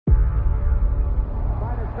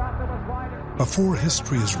Before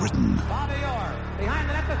history is written,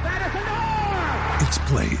 it's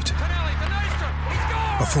played.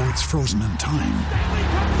 Before it's frozen in time,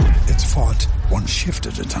 it's fought one shift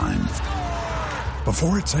at a time.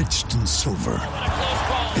 Before it's etched in silver,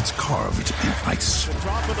 it's carved in ice.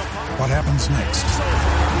 What happens next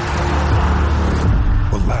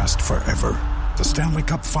will last forever. The Stanley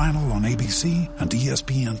Cup Final on ABC and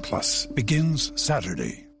ESPN Plus begins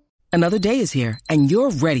Saturday. Another day is here, and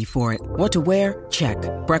you're ready for it. What to wear? Check.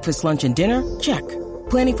 Breakfast, lunch, and dinner? Check.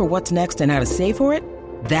 Planning for what's next and how to save for it?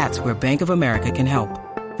 That's where Bank of America can help.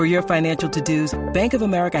 For your financial to-dos, Bank of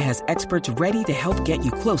America has experts ready to help get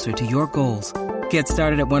you closer to your goals. Get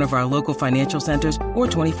started at one of our local financial centers or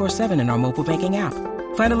 24/7 in our mobile banking app.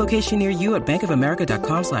 Find a location near you at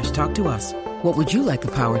bankofamerica.com/talktous. What would you like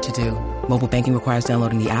the power to do? Mobile banking requires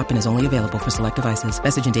downloading the app and is only available for select devices.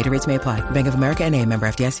 Message and data rates may apply. Bank of America N.A., member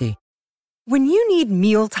FDIC. When you need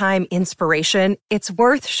mealtime inspiration, it's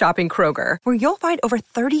worth shopping Kroger, where you'll find over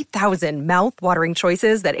 30,000 mouth-watering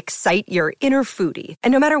choices that excite your inner foodie.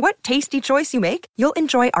 And no matter what tasty choice you make, you'll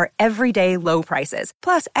enjoy our everyday low prices,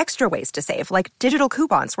 plus extra ways to save, like digital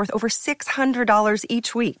coupons worth over $600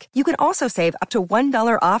 each week. You can also save up to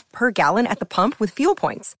 $1 off per gallon at the pump with fuel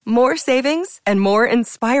points. More savings and more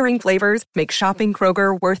inspiring flavors make shopping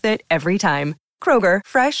Kroger worth it every time. Kroger,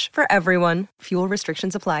 fresh for everyone. Fuel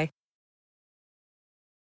restrictions apply.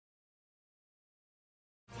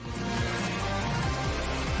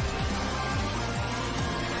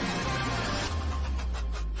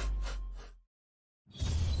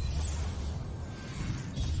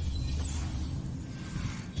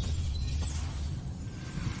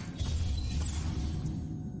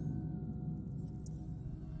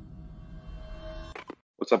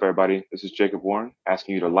 What's up, everybody? This is Jacob Warren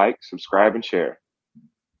asking you to like, subscribe, and share.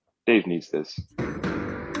 Dave needs this.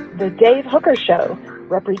 The Dave Hooker Show,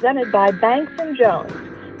 represented by Banks & Jones,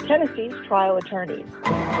 Tennessee's trial attorneys.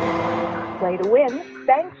 Play to win,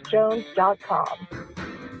 banksjones.com.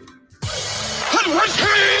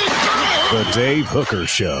 The Dave Hooker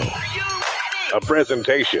Show. A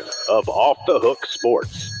presentation of Off the Hook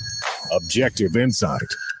Sports. Objective insight,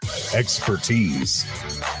 expertise,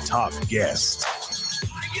 top guests.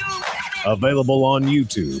 Available on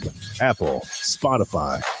YouTube, Apple,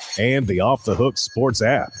 Spotify, and the Off the Hook Sports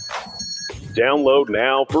app. Download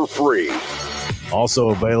now for free.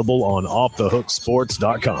 Also available on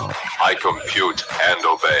offthehooksports.com. I compute and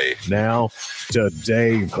obey. Now to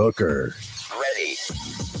Dave Hooker. Ready.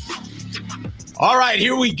 All right,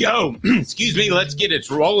 here we go. Excuse me, let's get it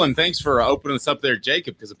rolling. Thanks for opening us up there,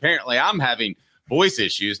 Jacob, because apparently I'm having voice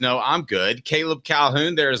issues. No, I'm good. Caleb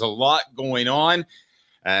Calhoun, there is a lot going on,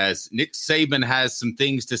 as Nick Saban has some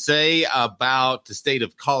things to say about the state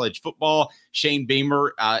of college football. Shane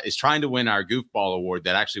Beamer is trying to win our Goofball Award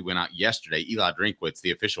that actually went out yesterday. Eli Drinkwitz,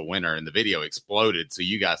 the official winner, and the video exploded, so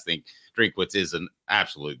you guys think Drinkwitz is an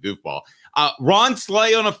absolute goofball. Ron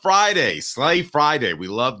Slay on a Friday. Slay Friday. We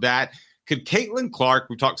love that. Could Caitlin Clark,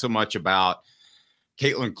 we talked so much about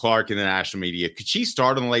Caitlin Clark in the national media, could she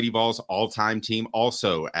start on the Lady Vols all-time team?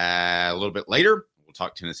 Also, a little bit later, we'll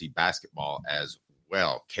talk Tennessee basketball as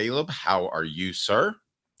well. Caleb, how are you, sir?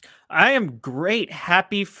 I am great.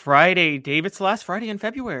 Happy Friday, Dave. It's the last Friday in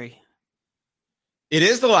February. It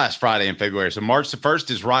is the last Friday in February. So March the 1st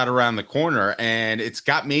is right around the corner, and it's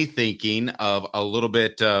got me thinking of a little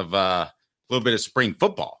bit of spring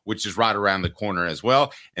football, which is right around the corner as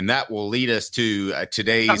well. And that will lead us to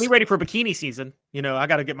today's. Got me ready for bikini season. You know, I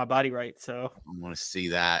got to get my body right. So I want to see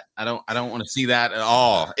that. I don't want to see that at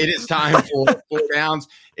all. It is time for Four Downs.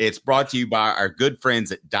 It's brought to you by our good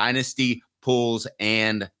friends at Dynasty Pools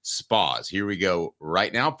and Spas. Here we go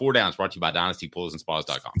right now. Four Downs brought to you by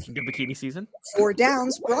dynastypoolsandspas.com. Good bikini season. Four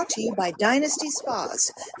Downs brought to you by Dynasty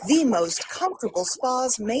Spas, the most comfortable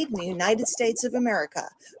spas made in the United States of America,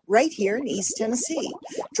 right here in East Tennessee.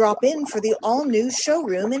 Drop in for the all-new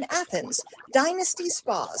showroom in Athens. Dynasty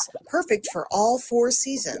Spas, perfect for all four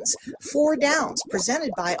seasons. Four Downs, presented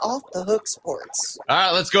by Off the Hook Sports. All right,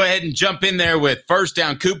 let's go ahead and jump in there with First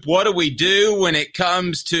Down. Coop, what do we do when it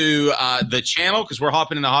comes to the channel? Because we're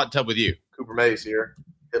hopping in the hot tub with you. Cooper Mays here.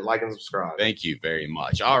 Hit like and subscribe. Thank you very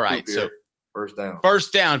much. All right, so First Down.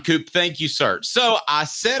 First Down, Coop. Thank you, sir. So I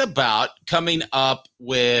said about coming up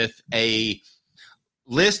with a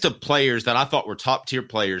list of players that I thought were top-tier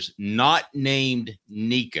players, not named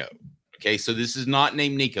Nico. Okay, so this is not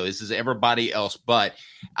named Nico. This is everybody else, but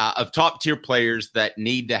of top-tier players that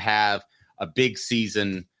need to have a big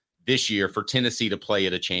season this year for Tennessee to play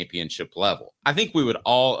at a championship level. I think we would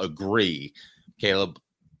all agree, Caleb,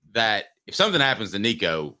 that if something happens to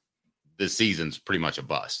Nico, the season's pretty much a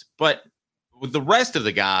bust. But with the rest of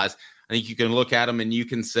the guys, I think you can look at them and you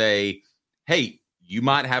can say, hey, you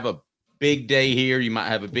might have a big day here. You might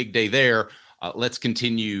have a big day there. Let's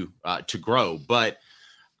continue to grow. But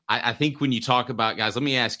I think when you talk about guys, let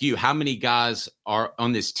me ask you, how many guys are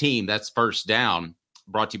on this team that's first down,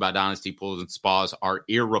 brought to you by Dynasty Pools and Spas, are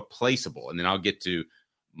irreplaceable? And then I'll get to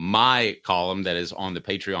my column that is on the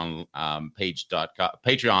Patreon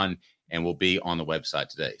Patreon and will be on the website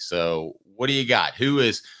today. So what do you got? Who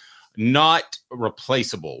is not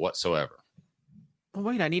replaceable whatsoever? Oh,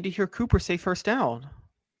 wait, I need to hear Cooper say first down.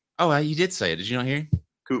 Oh, you did say it. Did you not hear?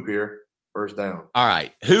 Coop here. First down. All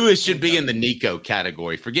right. Who should be in the Nico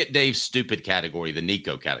category? Forget Dave's stupid category, the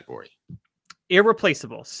Nico category.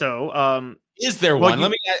 Irreplaceable. So, is there one?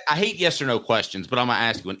 I hate yes or no questions, but I'm going to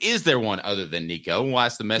ask you one. Is there one other than Nico? And we'll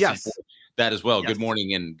ask the message for that as well. Yes. Good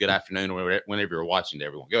morning and good afternoon, whenever you're watching to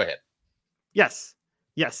everyone. Go ahead. Yes.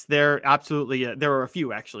 There absolutely. There are a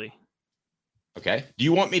few, actually. Okay. Do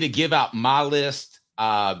you want me to give out my list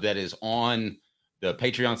that is on the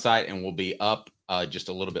Patreon site and will be up just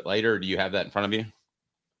a little bit later? Do you have that in front of you?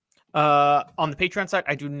 On the Patreon site,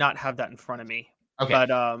 I do not have that in front of me. Okay. But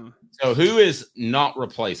so who is not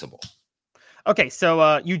replaceable? Okay,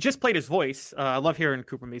 so you just played his voice. I love hearing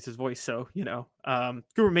Cooper Mays' voice. So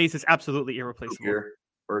Cooper Mays is absolutely irreplaceable. Here,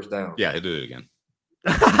 first down. Yeah, he'll do it again.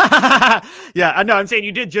 Yeah, I know. I'm saying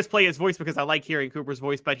you did just play his voice because I like hearing Cooper's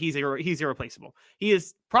voice, but he's irreplaceable. He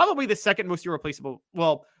is probably the second most irreplaceable.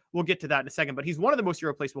 Well, we'll get to that in a second, but he's one of the most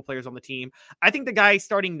irreplaceable players on the team. I think the guy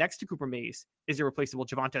starting next to Cooper Mays is irreplaceable,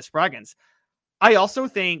 Javonte Spraggins. I also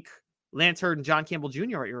think Lance Hurd and John Campbell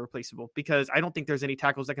Jr. are irreplaceable because I don't think there's any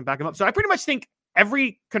tackles that can back him up. So I pretty much think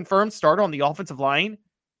every confirmed starter on the offensive line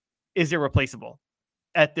is irreplaceable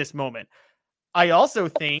at this moment. I also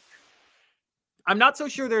think I'm not so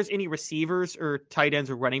sure there's any receivers or tight ends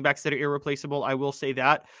or running backs that are irreplaceable. I will say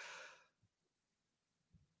that.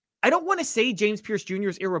 I don't want to say James Pierce Jr.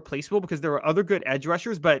 is irreplaceable because there are other good edge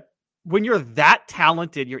rushers, but when you're that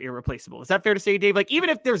talented, you're irreplaceable. Is that fair to say, Dave? Like, even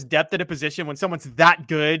if there's depth at a position, when someone's that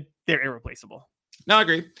good, they're irreplaceable. No, I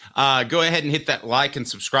agree. Go ahead and hit that like and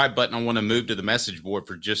subscribe button. I want to move to the message board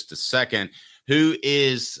for just a second. Who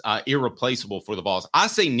is irreplaceable for the Vols? I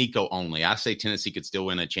say Nico only. I say Tennessee could still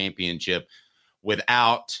win a championship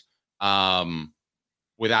without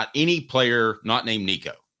any player not named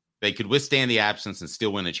Nico. They could withstand the absence and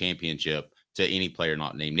still win a championship to any player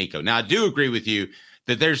not named Nico. Now, I do agree with you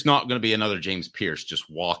that there's not going to be another James Pierce just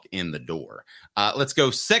walk in the door. Let's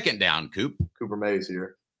go second down, Coop. Cooper Mays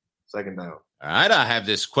here. Second down. All right, I have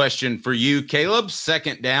this question for you, Caleb.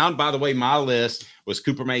 Second down. By the way, my list was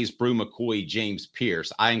Cooper Mays, Brew McCoy, James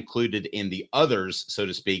Pierce. I included in the others, so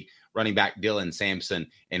to speak, running back Dylan Sampson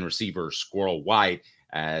and receiver Squirrel White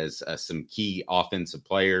as some key offensive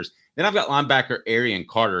players. Then I've got linebacker Arian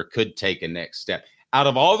Carter could take a next step. Out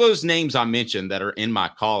of all those names I mentioned that are in my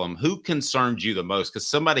column, who concerns you the most? Because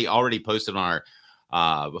somebody already posted on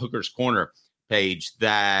our Hooker's Corner page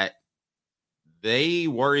that they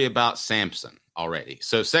worry about Sampson already.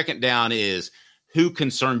 So second down is who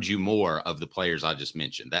concerns you more of the players I just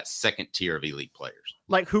mentioned, that second tier of elite players?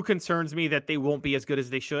 Like, who concerns me that they won't be as good as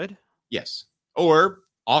they should? Yes. Or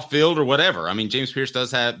off field or whatever. I mean, James Pierce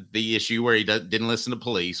does have the issue where he didn't listen to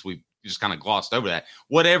police. We just kind of glossed over that.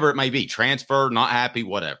 Whatever it may be, transfer, not happy,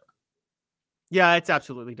 whatever. Yeah, it's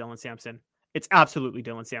absolutely Dylan Sampson. It's absolutely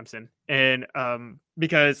Dylan Sampson. And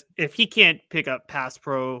because if he can't pick up pass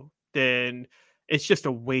pro, then it's just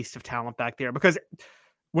a waste of talent back there. Because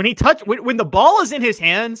when the ball is in his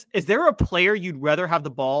hands, is there a player you'd rather have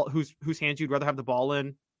the ball, whose hands you'd rather have the ball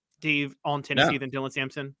in, Dave, on Tennessee than Dylan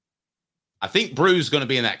Sampson? I think Brew's going to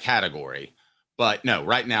be in that category, but no,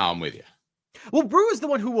 right now I'm with you. Well, Brew is the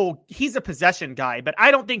one he's a possession guy, but I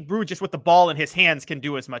don't think Brew just with the ball in his hands can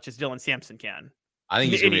do as much as Dylan Sampson can. I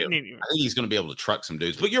think he's going to be able to truck some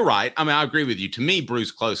dudes, but you're right. I mean, I agree with you. To me,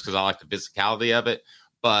 Brew's close because I like the physicality of it,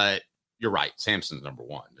 but you're right. Sampson's number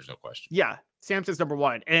one. There's no question. Yeah. Sampson's number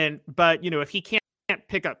one. But if he can't if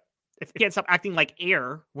he can't stop acting like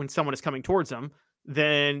air when someone is coming towards him,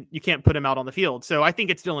 then you can't put him out on the field. So I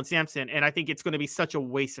think it's Dylan Sampson, and I think it's going to be such a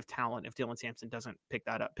waste of talent if Dylan Sampson doesn't pick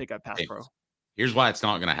up pass pro. Here's why it's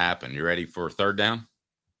not going to happen. You ready for third down?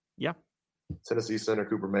 Yeah. Tennessee center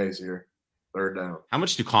Cooper Mays here. Third down. How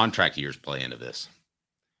much do contract years play into this?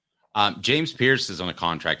 James Pierce is on a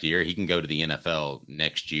contract year. He can go to the NFL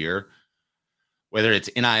next year. Whether it's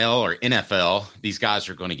NIL or NFL, these guys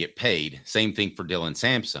are going to get paid. Same thing for Dylan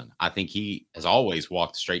Sampson. I think he has always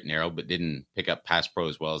walked straight and narrow, but didn't pick up pass pro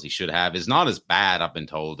as well as he should have. Is not as bad, I've been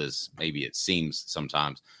told, as maybe it seems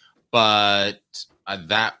sometimes. But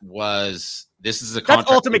this is a contract.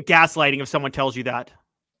 That's ultimate gaslighting if someone tells you that.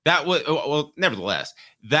 That was well. Nevertheless,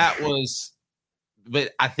 that was.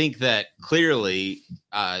 But I think that clearly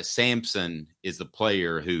Sampson is the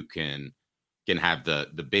player who can have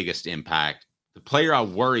the biggest impact. The player I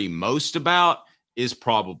worry most about is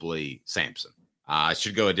probably Sampson. I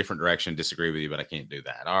should go a different direction, disagree with you, but I can't do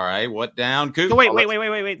that. All right, what down, Coop? So wait.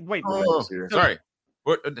 Oh, sorry.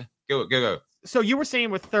 Go. So you were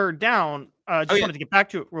saying with third down, wanted to get back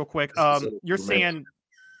to it real quick. You're saying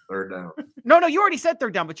third down. No, you already said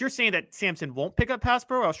third down, but you're saying that Sampson won't pick up pass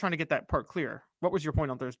pro. I was trying to get that part clear. What was your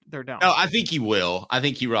point on third down? No, I think he will. I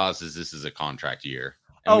think he realizes this is a contract year.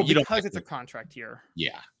 Because it's a contract year.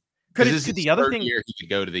 Yeah. Could the other thing year he could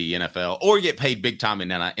go to the NFL or get paid big time in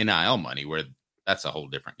NIL money, where that's a whole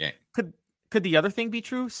different game. Could the other thing be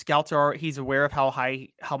true? He's aware of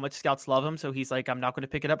how much scouts love him, so he's like, I'm not going to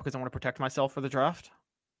pick it up because I want to protect myself for the draft.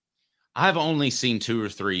 I've only seen 2 or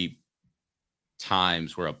 3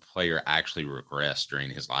 times where a player actually regressed during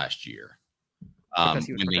his last year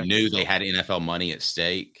when they knew they had NFL money at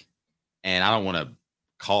stake. And I don't want to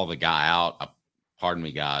call the guy out. Pardon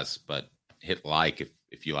me, guys, but hit like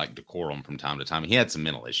if you like decorum from time to time. He had some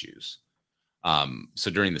mental issues.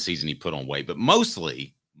 So during the season, he put on weight, but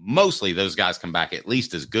mostly those guys come back at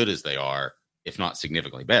least as good as they are, if not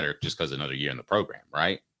significantly better, just because another year in the program,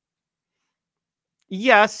 right?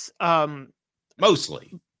 Yes.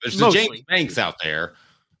 Mostly. There's the James Banks out there.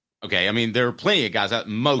 Okay, I mean, there are plenty of guys out.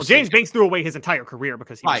 James Banks threw away his entire career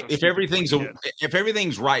because he right. If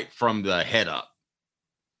everything's right from the head up,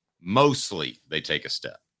 mostly they take a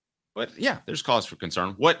step. But yeah, there's cause for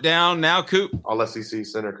concern. What down now, Coop? All SEC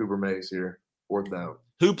center Cooper Mays here. Fourth down.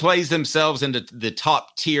 Who plays themselves into the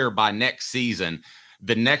top tier by next season?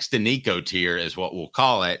 The next to Nico tier is what we'll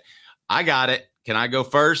call it. I got it. Can I go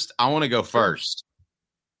first? I want to go first.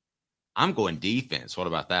 I'm going defense. What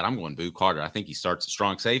about that? I'm going Boo Carter. I think he starts at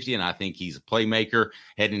strong safety, and I think he's a playmaker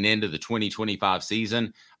heading into the 2025 season.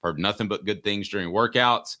 I've heard nothing but good things during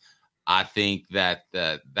workouts. I think that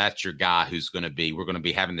that's your guy we're going to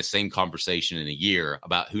be having the same conversation in a year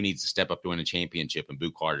about who needs to step up to win a championship, and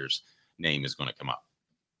Boo Carter's name is going to come up.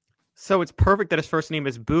 So it's perfect that his first name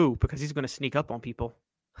is Boo because he's going to sneak up on people.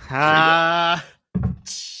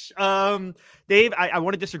 Dave, I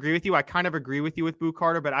want to disagree with you. I kind of agree with you with Boo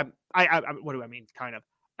Carter, but I what do I mean? Kind of.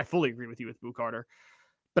 I fully agree with you with Boo Carter,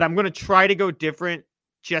 but I'm going to try to go different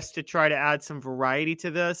just to try to add some variety to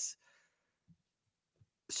this.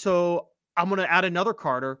 So I'm going to add another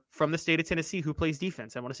Carter from the state of Tennessee who plays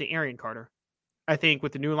defense. I want to say Arian Carter. I think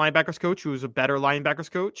with the new linebackers coach, who's a better linebackers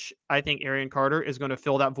coach, I think Arian Carter is going to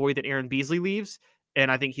fill that void that Aaron Beasley leaves. And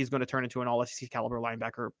I think he's going to turn into an all SEC caliber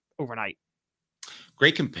linebacker overnight.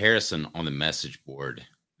 Great comparison on the message board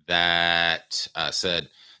that said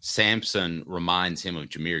Sampson reminds him of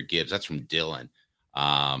Jahmyr Gibbs. That's from Dylan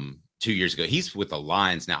 2 years ago. He's with the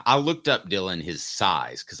Lions now. I looked up Dylan, his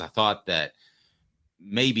size, because I thought that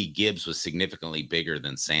maybe Gibbs was significantly bigger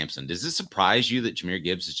than Sampson. Does it surprise you that Jahmyr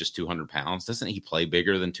Gibbs is just 200 pounds? Doesn't he play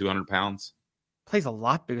bigger than 200 pounds? Plays a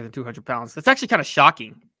lot bigger than 200 pounds. That's actually kind of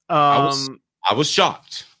shocking. I was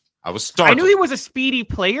shocked. I was startled. I knew he was a speedy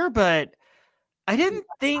player, but I didn't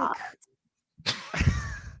think.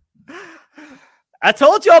 I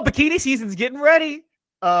told y'all bikini season's getting ready.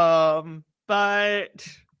 But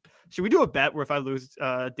should we do a bet where if I lose,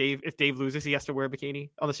 if Dave loses, he has to wear a bikini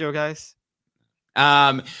on the show, guys?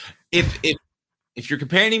 If you're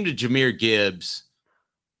comparing him to Jahmyr Gibbs,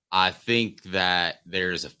 I think that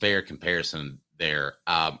there's a fair comparison there.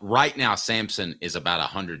 Right now, Sampson is about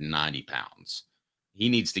 190 pounds. He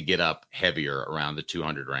needs to get up heavier around the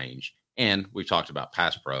 200 range. And we've talked about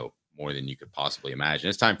pass pro more than you could possibly imagine.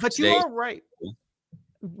 It's time for But you are right.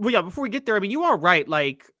 Well, yeah, before we get there, I mean, you are right.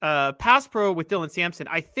 Like pass pro with Dylan Sampson,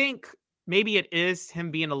 I think maybe it is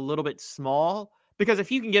him being a little bit small. Because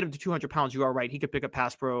if you can get him to 200 pounds, you are right. He could pick up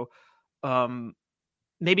pass pro.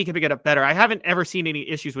 Maybe he could pick it up better. I haven't ever seen any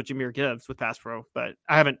issues with Jahmyr Gibbs with pass pro, but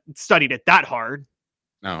I haven't studied it that hard.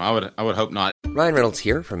 No, I would hope not. Ryan Reynolds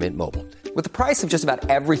here from Mint Mobile. With the price of just about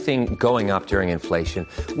everything going up during inflation,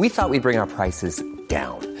 we thought we'd bring our prices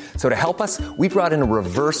down. So to help us, we brought in a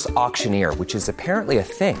reverse auctioneer, which is apparently a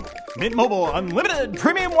thing. Mint Mobile Unlimited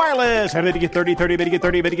Premium Wireless. How to get 30, 30, bit to get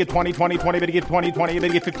 30, bit to get 20, 20, 20, bit to get 20, 20, bit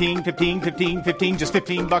to get 15, 15, 15, 15, just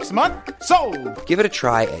 $15 a month? Sold! Give it a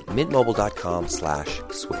try at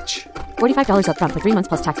mintmobile.com/switch. $45 up front for 3 months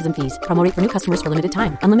plus taxes and fees. Promo rate for new customers for limited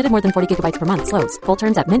time. Unlimited more than 40 gigabytes per month. Slows full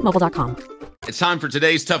terms at mintmobile.com. It's time for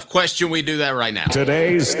today's tough question. We do that right now.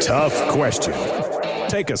 Today's tough question.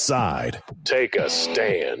 Take a side. Take a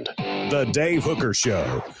stand. The Dave Hooker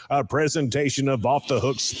Show, a presentation of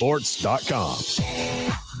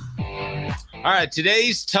OffTheHookSports.com. All right,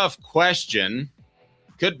 today's tough question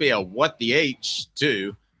Could be a what the H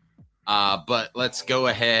too. But let's go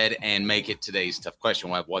ahead and make it today's tough question.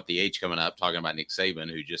 We'll have what the H coming up, talking about Nick Saban,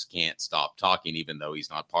 who just can't stop talking, even though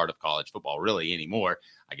he's not part of college football really anymore.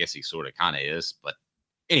 I guess he sort of kind of is. But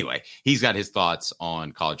anyway, he's got his thoughts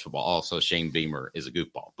on college football. Also, Shane Beamer is a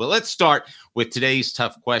goofball. But let's start with today's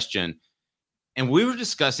tough question. And we were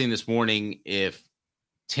discussing this morning if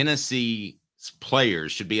Tennessee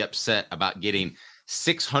players should be upset about getting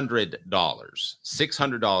 $600.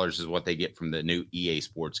 $600 is what they get from the new EA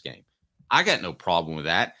Sports game. I got no problem with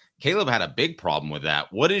that. Caleb had a big problem with that.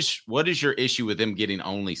 What is your issue with them getting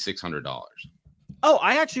only $600? Oh,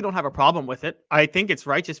 I actually don't have a problem with it. I think it's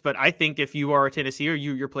righteous, but I think if you are a Tennessee or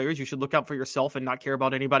your players, you should look out for yourself and not care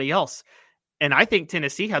about anybody else. And I think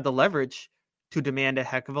Tennessee had the leverage to demand a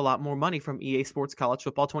heck of a lot more money from EA Sports College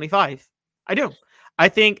Football 25. I do. I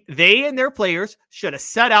think they and their players should have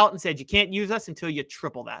set out and said, you can't use us until you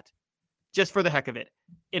triple that, just for the heck of it.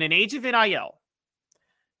 In an age of NIL,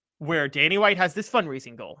 where Danny White has this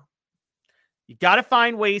fundraising goal, you got to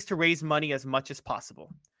find ways to raise money as much as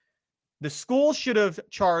possible. The school should have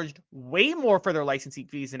charged way more for their licensing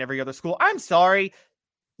fees than every other school. I'm sorry.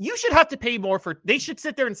 You should have to pay more they should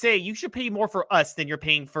sit there and say, you should pay more for us than you're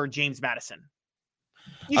paying for James Madison.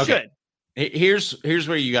 You should. Here's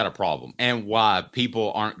where you got a problem and why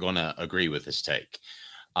people aren't going to agree with this take.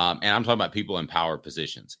 And I'm talking about people in power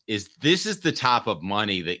positions. This is the type of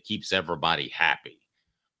money that keeps everybody happy.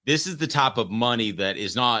 This is the type of money that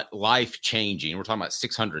is not life-changing. We're talking about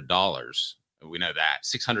 $600. We know that.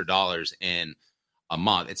 $600 in a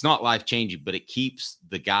month. It's not life-changing, but it keeps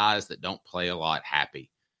the guys that don't play a lot happy.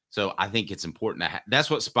 So I think it's important to that's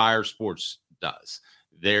what Spire Sports does.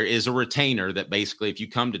 There is a retainer that basically, if you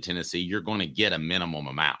come to Tennessee, you're going to get a minimum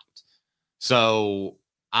amount. So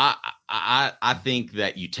I think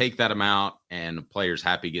that you take that amount and the player's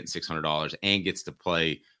happy getting $600 and gets to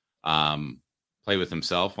play with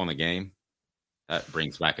himself on the game. That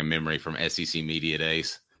brings back a memory from SEC media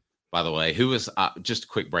days. By the way, who was just a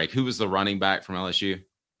quick break? Who was the running back from LSU?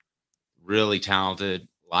 Really talented,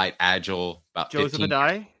 light, agile, about Joseph 15.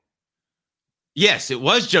 Adai? Yes, it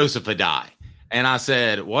was Joseph Adai. And I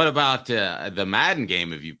said, what about the Madden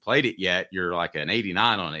game? Have you played it yet? You're like an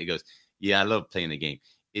 89 on it. He goes, yeah, I love playing the game.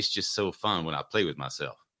 It's just so fun when I play with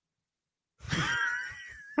myself.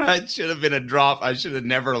 That should have been a drop. I should have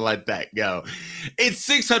never let that go. It's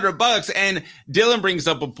 $600. And Dylan brings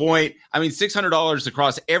up a point. I mean, $600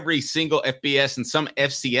 across every single FBS and some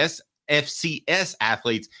FCS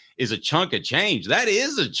athletes is a chunk of change. That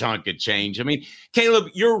is a chunk of change. I mean, Caleb,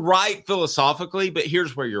 you're right philosophically, but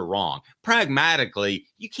here's where you're wrong. Pragmatically,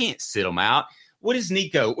 you can't sit them out. What is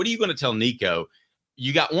Nico? What are you going to tell Nico?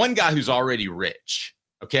 You got one guy who's already rich,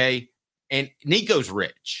 okay? And Nico's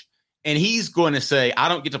rich. And he's going to say, I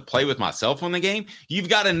don't get to play with myself on the game. You've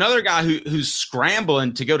got another guy who's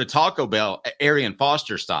scrambling to go to Taco Bell, Arian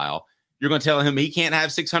Foster style. You're going to tell him he can't have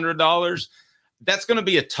 $600? That's going to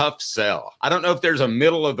be a tough sell. I don't know if there's a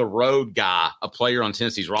middle-of-the-road guy, a player on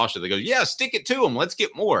Tennessee's roster that goes, yeah, stick it to him. Let's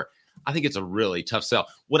get more. I think it's a really tough sell.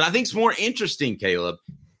 What I think is more interesting, Caleb,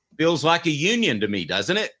 feels like a union to me,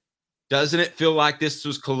 doesn't it? Doesn't it feel like this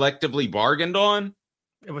was collectively bargained on?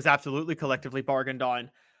 It was absolutely collectively bargained on.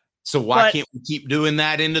 So why can't we keep doing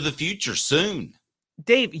that into the future soon?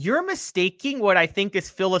 Dave, you're mistaking what I think is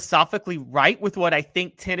philosophically right with what I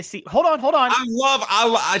think Tennessee. Hold on.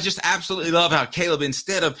 I just absolutely love how Caleb,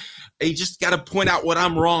 instead of, he just got to point out what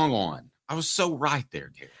I'm wrong on. I was so right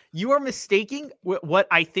there, Caleb. You are mistaking what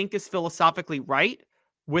I think is philosophically right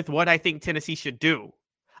with what I think Tennessee should do.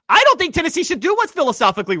 I don't think Tennessee should do what's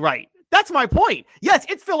philosophically right. That's my point. Yes,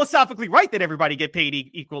 it's philosophically right that everybody get paid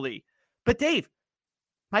equally. But Dave,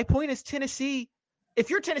 my point is Tennessee. If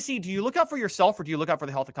you're Tennessee, do you look out for yourself or do you look out for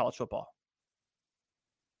the health of college football?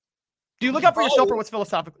 Do you look out for yourself or what's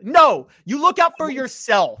philosophical? No, you look out for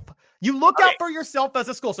yourself. You look out for yourself as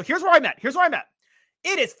a school. So here's where I'm at.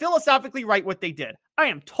 It is philosophically right what they did. I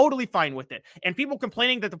am totally fine with it. And people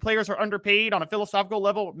complaining that the players are underpaid on a philosophical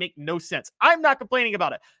level make no sense. I'm not complaining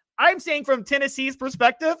about it. I'm saying from Tennessee's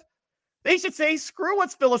perspective, they should say, screw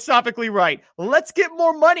what's philosophically right. Let's get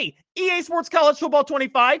more money. EA Sports College Football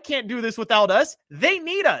 25 can't do this without us. They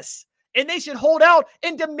need us. And they should hold out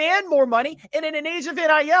and demand more money. And in an age of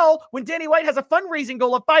NIL, when Danny White has a fundraising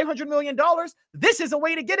goal of $500 million, this is a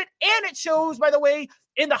way to get it. And it shows, by the way,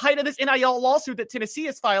 in the height of this NIL lawsuit that Tennessee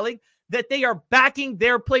is filing, that they are backing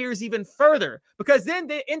their players even further. Because then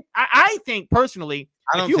I think personally,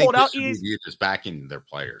 I don't think this should be just backing their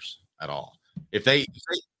players at all. If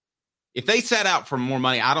they set out for more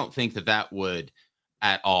money, I don't think that would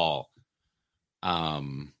at all. I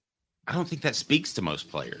don't think that speaks to most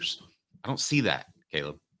players. I don't see that,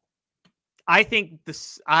 Caleb? I think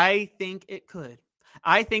it could.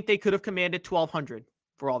 I think they could have commanded $1,200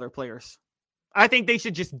 for all their players. I think they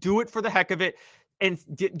should just do it for the heck of it and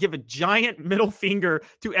give a giant middle finger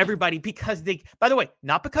to everybody because by the way,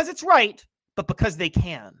 not because it's right, but because they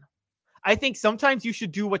can. I think sometimes you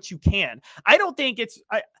should do what you can. I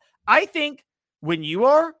think when you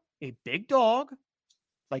are a big dog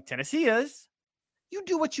like Tennessee is, you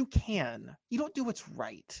do what you can. You don't do what's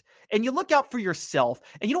right. And you look out for yourself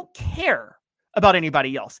and you don't care about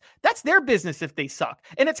anybody else. That's their business if they suck.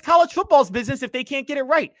 And it's college football's business if they can't get it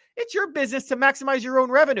right. It's your business to maximize your own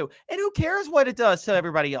revenue. And who cares what it does to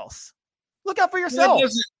everybody else? Look out for yourself.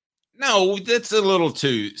 No, that's a little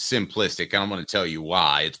too simplistic. And I'm going to tell you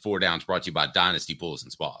why. It's 4 Downs brought to you by Dynasty Pools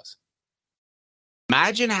and Spas.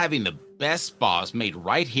 Imagine having the best spas made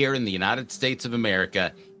right here in the United States of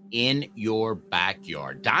America in your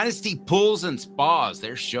backyard. Dynasty Pools and Spas.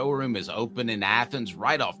 Their showroom is open in Athens,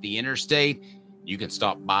 right off the interstate. You can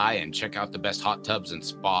stop by and check out the best hot tubs and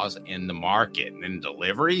spas in the market. And in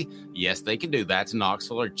delivery, yes, they can do that to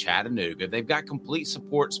Knoxville or Chattanooga. They've got complete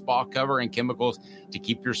support, spa cover, and chemicals to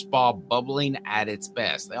keep your spa bubbling at its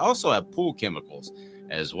best. They also have pool chemicals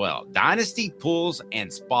as well. Dynasty Pools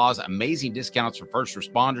and Spas, amazing discounts for first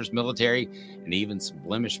responders, military, and even some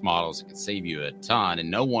blemish models that can save you a ton, and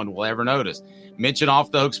no one will ever notice. Mention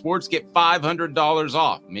Off the Hook Sports, get $500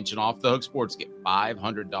 off. Mention Off the Hook Sports, get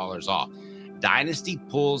 $500 off. Dynasty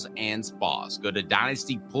Pools and Spas. Go to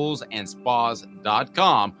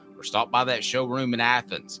dynastypoolsandspas.com or stop by that showroom in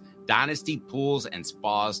Athens.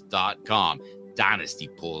 dynastypoolsandspas.com. Dynasty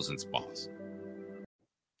Pools and Spas.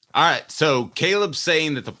 All right, so Caleb's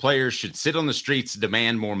saying that the players should sit on the streets to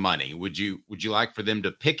demand more money. Would you like for them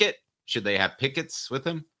to picket? Should they have pickets with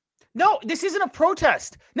them? No, this isn't a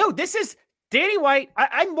protest. No, this is Danny White.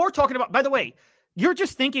 I'm more talking about, by the way, you're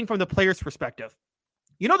just thinking from the player's perspective.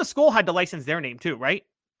 You know, the school had to license their name too, right?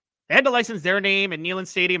 They had to license their name and Neyland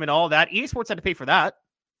Stadium and all that. EA Sports had to pay for that.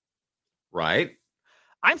 Right.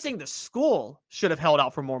 I'm saying the school should have held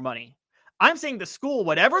out for more money. I'm saying the school,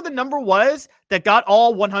 whatever the number was that got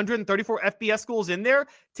all 134 FBS schools in there,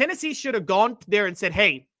 Tennessee should have gone there and said,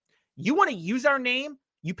 hey, you want to use our name?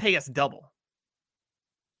 You pay us double.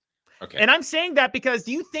 Okay. And I'm saying that because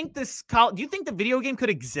do you think the video game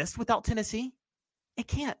could exist without Tennessee? It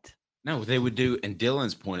can't. No, they would do, and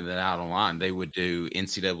Dylan's pointed that out online, they would do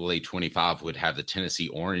NCAA 25 would have the Tennessee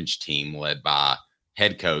Orange team led by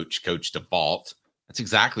head coach, Coach DeFault. That's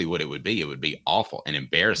exactly what it would be. It would be awful and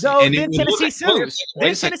embarrassing. No, and then Tennessee sues.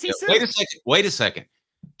 Wait a second.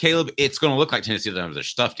 Caleb, it's going to look like Tennessee doesn't have their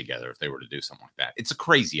stuff together if they were to do something like that. It's a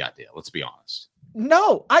crazy idea. Let's be honest.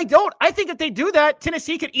 No, I don't. I think if they do that,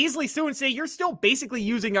 Tennessee could easily sue and say, you're still basically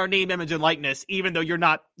using our name, image, and likeness, even though you're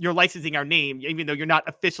licensing our name, even though you're not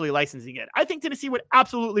officially licensing it. I think Tennessee would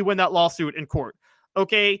absolutely win that lawsuit in court.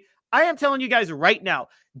 Okay. I am telling you guys right now,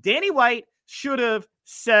 Danny White should have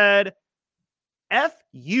said F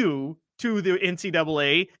you to the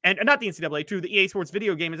NCAA and not the NCAA, to the EA Sports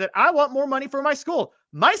video game, is that I want more money for my school.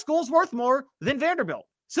 My school's worth more than Vanderbilt.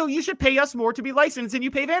 So you should pay us more to be licensed than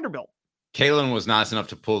you pay Vanderbilt. Kalen was nice enough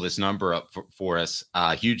to pull this number up for us.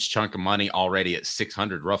 A huge chunk of money already at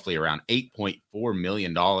 600, roughly around $8.4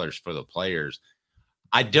 million for the players.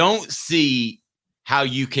 I don't see how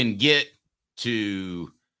you can get to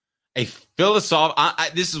a philosophical.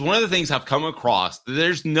 This is one of the things I've come across.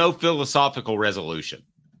 There's no philosophical resolution.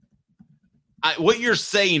 What you're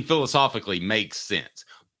saying philosophically makes sense.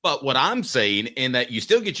 But what I'm saying, in that you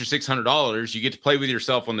still get your $600, you get to play with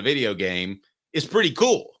yourself on the video game, is pretty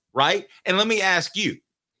cool. Right? And let me ask you,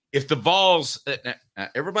 if the Vols,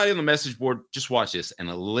 everybody on the message board, just watch this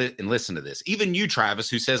and listen to this. Even you, Travis,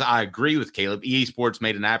 who says, I agree with Caleb, EA Sports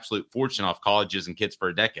made an absolute fortune off colleges and kids for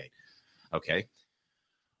a decade. Okay.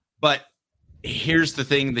 But here's the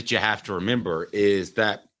thing that you have to remember is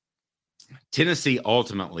that Tennessee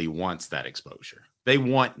ultimately wants that exposure. They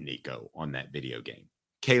want Nico on that video game.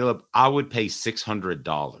 Caleb, I would pay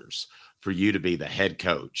 $600 for you to be the head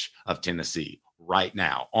coach of Tennessee right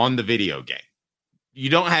now on the video game. You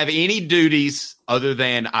don't have any duties other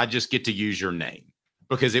than I just get to use your name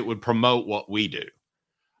because it would promote what we do.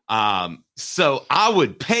 So I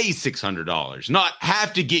would pay $600, not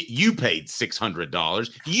have to get you paid $600.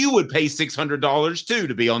 You would pay $600 too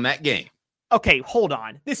to be on that game. Okay, hold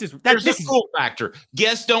on. There's a cool factor.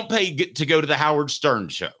 Guests don't pay to go to the Howard Stern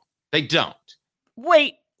show. They don't.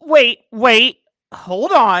 Wait.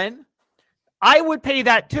 Hold on. I would pay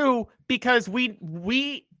that too. Because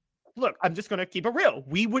we look, I'm just going to keep it real.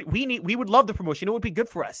 We would love the promotion. It would be good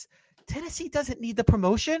for us. Tennessee doesn't need the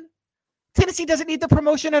promotion. Tennessee doesn't need the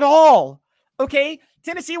promotion at all. Okay,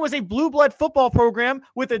 Tennessee was a blue blood football program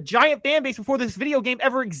with a giant fan base before this video game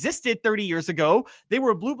ever existed 30 years ago. They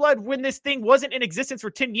were blue blood when this thing wasn't in existence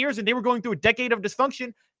for 10 years and they were going through a decade of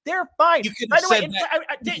dysfunction. They're fine. By the way,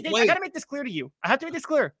 I got to make this clear to you. I have to make this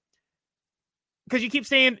clear. Because you keep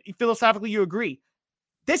saying philosophically you agree.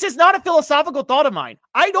 This is not a philosophical thought of mine.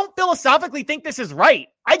 I don't philosophically think this is right.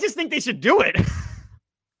 I just think they should do it.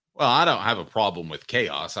 Well, I don't have a problem with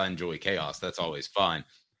chaos. I enjoy chaos. That's always fun.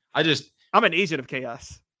 I'm an agent of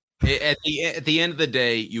chaos. At the end of the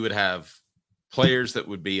day, you would have players that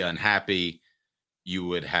would be unhappy. You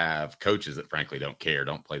would have coaches that frankly don't care,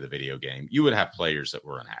 don't play the video game. You would have players that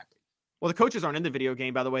were unhappy. Well, the coaches aren't in the video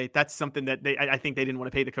game, by the way. That's something that I think they didn't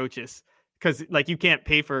want to pay the coaches because, like, you can't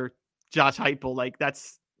pay for Josh Heupel. Like,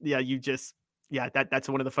 that's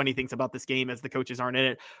one of the funny things about this game is the coaches aren't in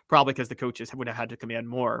it, probably because the coaches would have had to command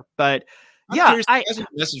more. But I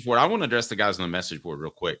message board. I want to address the guys on the message board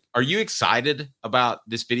real quick. Are you excited about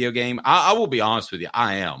this video game? I will be honest with you.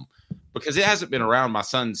 I am, because it hasn't been around. My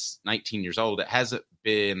son's 19 years old. It hasn't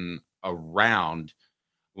been around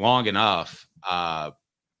long enough,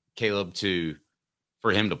 Caleb,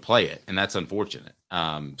 for him to play it. And that's unfortunate.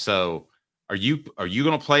 So are you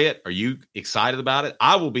going to play it? Are you excited about it?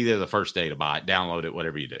 I will be there the first day to buy it, download it,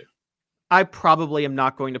 whatever you do. I probably am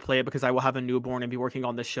not going to play it because I will have a newborn and be working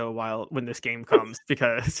on this show when this game comes.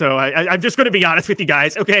 I'm just going to be honest with you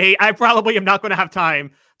guys. Okay, I probably am not going to have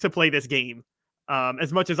time to play this game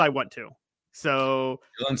as much as I want to. So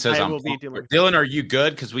Dylan says, Dylan, are you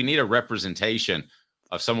good? Because we need a representation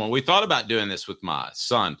of someone. We thought about doing this with my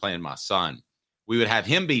son, playing my son. We would have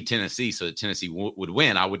him be Tennessee so that Tennessee would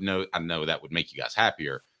win. I know that would make you guys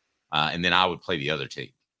happier. And then I would play the other team.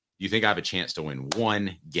 Do you think I have a chance to win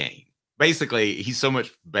one game? Basically, he's so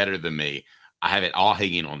much better than me. I have it all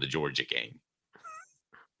hanging on the Georgia game.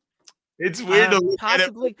 It's weird to look at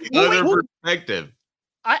it from the other perspective.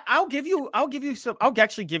 I'll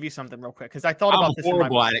actually give you something real quick because I thought about this. I'm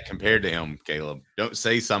horrible at it compared to him, Caleb. Don't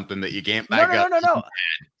say something that you can't back up. No.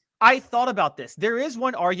 I thought about this. There is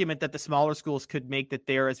one argument that the smaller schools could make that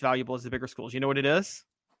they're as valuable as the bigger schools. You know what it is?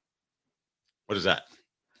 What is that?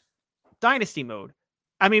 Dynasty mode.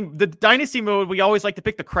 I mean, the dynasty mode, we always like to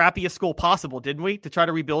pick the crappiest school possible, didn't we? To try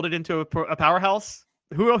to rebuild it into a powerhouse.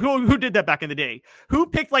 Who did that back in the day? Who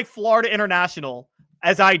picked like Florida International,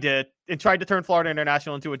 as I did, and tried to turn Florida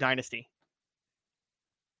International into a dynasty?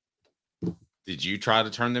 Did you try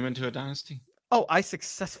to turn them into a dynasty? Oh, I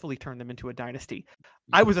successfully turned them into a dynasty.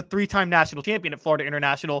 I was a 3-time national champion at Florida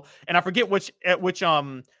International, and I forget which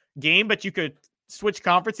game, but you could switch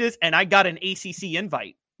conferences, and I got an ACC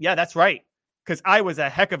invite. Yeah, that's right. Because I was a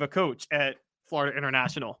heck of a coach at Florida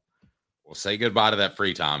International. Well, say goodbye to that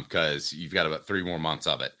free time because you've got about 3 more months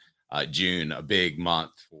of it. June, a big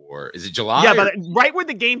month is it July? Yeah, but right when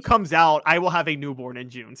the game comes out, I will have a newborn in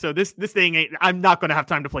June. So this thing I'm not going to have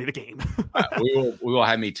time to play the game. We will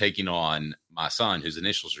have me taking on my son, whose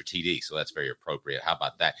initials are TD. So that's very appropriate. How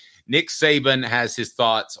about that? Nick Saban has his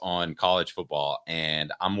thoughts on college football,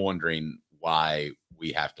 and I'm wondering why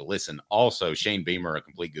we have to listen. Also, Shane Beamer, a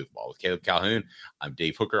complete goofball. With Caleb Calhoun, I'm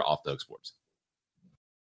Dave Hooker, Off the Hook Sports.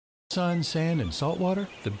 Sun, sand, and salt water,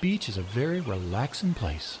 the beach is a very relaxing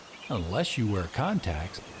place. Unless you wear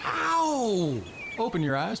contacts. Ow! Open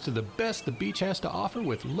your eyes to the best the beach has to offer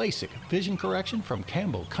with LASIK vision correction from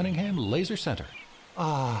Campbell Cunningham Laser Center.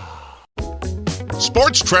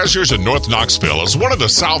 Sports Treasures in North Knoxville is one of the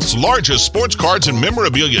South's largest sports cards and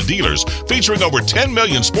memorabilia dealers, featuring over 10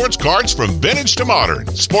 million sports cards from vintage to modern.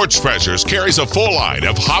 Sports Treasures carries a full line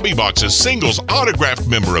of hobby boxes, singles, autographed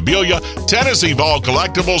memorabilia, Tennessee Vol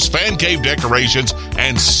collectibles, fan cave decorations,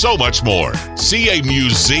 and so much more. See a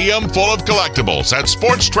museum full of collectibles at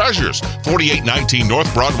Sports Treasures, 4819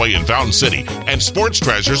 North Broadway in Fountain City, and Sports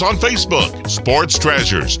Treasures on Facebook. Sports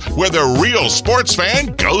Treasures, where the real sports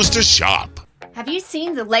fan goes to shop. Have you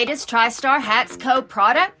seen the latest TriStar Hats Co.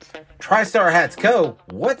 product? TriStar Hats Co.?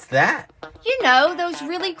 What's that? You know, those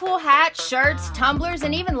really cool hats, shirts, tumblers,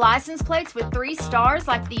 and even license plates with 3 stars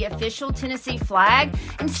like the official Tennessee flag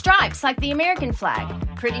and stripes like the American flag.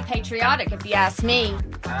 Pretty patriotic if you ask me.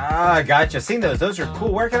 Gotcha. Seen those. Those are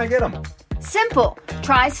cool. Where can I get them? Simple.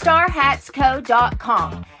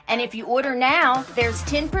 TriStarHatsCo.com. And if you order now, there's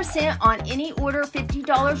 10% on any order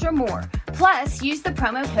 $50 or more. Plus, use the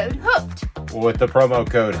promo code HOOKED. With the promo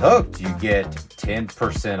code HOOKED, you get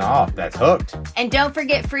 10% off. That's hooked. And don't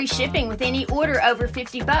forget free shipping with any order over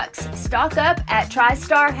 $50. Stock up at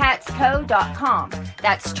TristarHatsCo.com.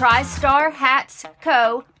 That's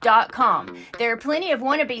TristarHatsCo.com. There are plenty of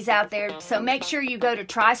wannabes out there, so make sure you go to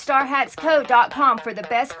TristarHatsCo.com for the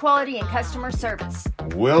best quality and customer service.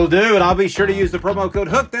 Will do, and I'll be sure to use the promo code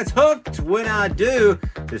HOOK. That's hooked when I do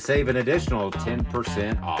to save an additional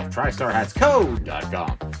 10% off.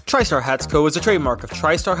 TristarHatsCo.com. TriStar Hats Co. is a trademark of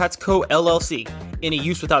TriStar Hats Co. LLC. Any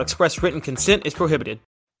use without express written consent is prohibited.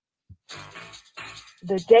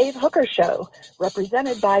 The Dave Hooker Show,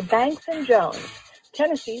 represented by Banks and Jones,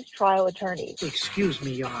 Tennessee's trial attorneys. Excuse me,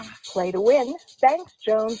 Your Honor. Play to win,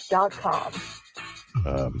 BanksJones.com.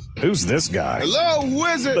 Who's this guy? Hello, who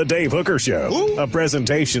is it? The Dave Hooker Show. Who? A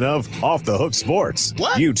presentation of Off the Hook Sports.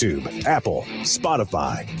 What? YouTube, Apple,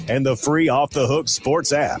 Spotify, and the free Off the Hook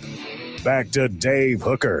Sports app. Back to Dave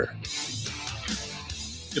Hooker.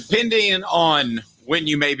 Depending on when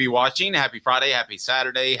you may be watching, happy Friday, happy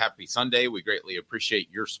Saturday, happy Sunday. We greatly appreciate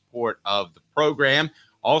your support of the program.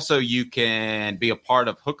 Also, you can be a part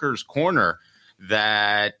of Hooker's Corner.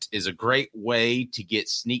 That is a great way to get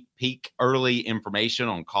sneak peek early information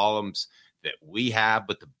on columns that we have.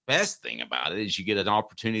 But the best thing about it is you get an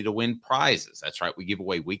opportunity to win prizes. That's right. We give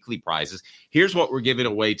away weekly prizes. Here's what we're giving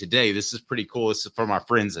away today. This is pretty cool. This is from our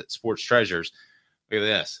friends at Sports Treasures. Look at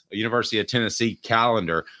this. A University of Tennessee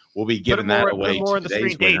calendar. We'll be giving that away more to on the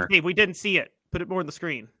today's screen. winner. Dave, we didn't see it. Put it more on the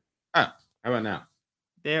screen. Oh, how about now?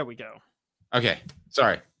 There we go. Okay.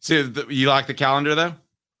 Sorry. So you like the calendar, though?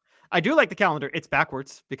 I do like the calendar. It's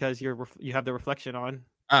backwards because you have the reflection on.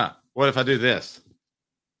 What if I do this?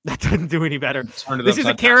 That doesn't do any better. Turn it This is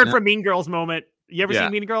a upside Karen down. from Mean Girls moment. You ever Yeah.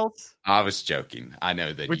 seen Mean Girls? I was joking. I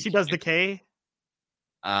know that. When she does the K?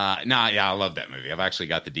 Yeah, I love that movie. I've actually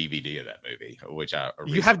got the DVD of that movie, which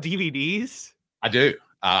You have DVDs? I do.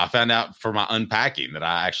 I found out for my unpacking that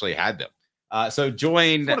I actually had them. So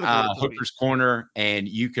join Hooker's Corner, and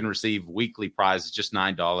you can receive weekly prizes, just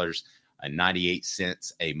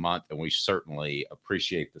 $9.98 a month, and we certainly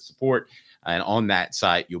appreciate the support. And on that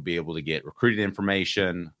site, you'll be able to get recruiting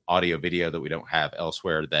information, audio, video that we don't have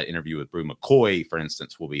elsewhere. That interview with Brew McCoy, for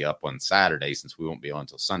instance, will be up on Saturday since we won't be on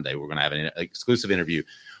until Sunday. We're going to have an exclusive interview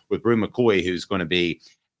with Brew McCoy, who's going to be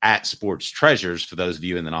at Sports Treasures. For those of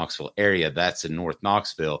you in the Knoxville area, that's in North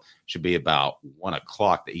Knoxville. Should be about 1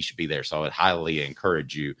 o'clock that he should be there. So I would highly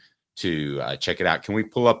encourage you to check it out. Can we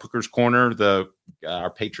pull up Hooker's Corner,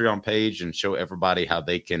 our Patreon page, and show everybody how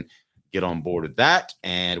they can get on board with that?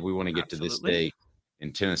 And we want to get to this day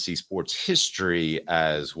in Tennessee sports history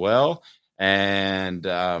as well. And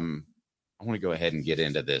I want to go ahead and get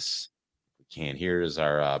into this. Here is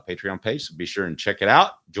our Patreon page, so be sure and check it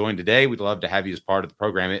out. Join today. We'd love to have you as part of the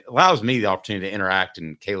program. It allows me the opportunity to interact,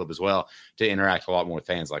 and Caleb as well, to interact a lot more with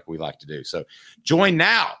fans like we like to do. So join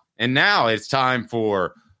now. And now it's time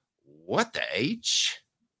for What the H?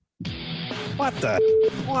 What the?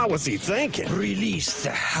 What was he thinking? Release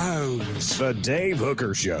the hounds. The Dave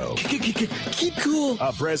Hooker Show. Keep cool.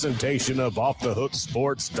 A presentation of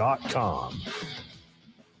OffTheHookSports.com.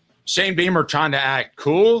 Shane Beamer trying to act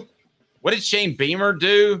cool. What did Shane Beamer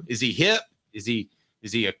do? Is he hip? Is he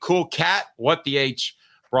a cool cat? What the H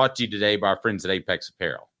brought to you today by our friends at Apex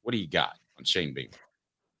Apparel. What do you got on Shane Beamer?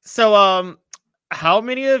 So, how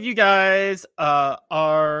many of you guys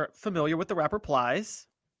are familiar with the rapper Plies?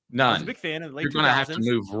 None. I was a big fan in the late 2000s. You're going to have to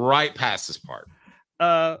move right past this part.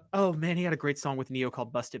 Oh man, he had a great song with Neo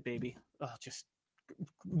called "Busted Baby." Oh, just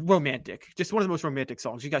romantic. Just one of the most romantic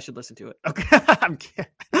songs. You guys should listen to it. Okay, I'm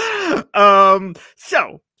kidding.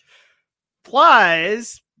 So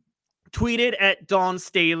Plies tweeted at Dawn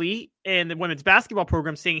Staley and the women's basketball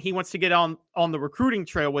program saying he wants to get on the recruiting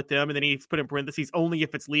trail with them. And then he's put in parentheses, only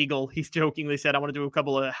if it's legal. He's jokingly said, I want to do a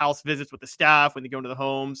couple of house visits with the staff when they go into the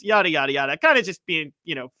homes, yada, yada, yada. Kind of just being,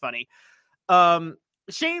 funny.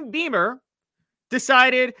 Shane Beamer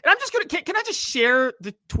decided, and I'm just going to, can I just share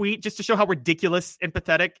the tweet just to show how ridiculous and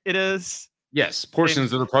pathetic it is? Yes.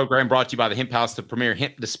 Portions of the program brought to you by the Hemp House, the premier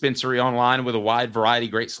hemp dispensary online with a wide variety,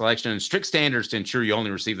 great selection, and strict standards to ensure you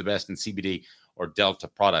only receive the best in CBD or Delta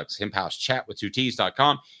products. Hemp House Chat with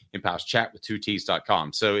 2Ts.com. Hemp House Chat with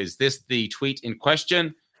 2Ts.com. So is this the tweet in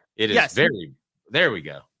question? It is yes. There we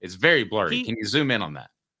go. It's very blurry. Can you zoom in on that?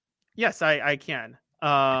 Yes, I can.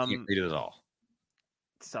 I can't read it at all.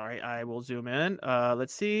 Sorry, I will zoom in.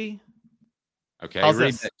 Let's see. Okay, How's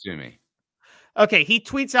read this? that to me. Okay, he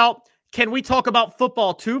tweets out, can we talk about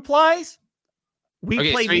football too, Plies?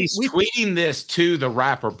 He's tweeting this to the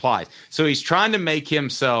rapper Plies. So he's trying to make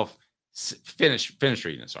himself finish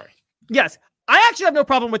reading it. Sorry. Yes, I actually have no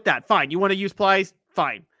problem with that. Fine. You want to use Plies?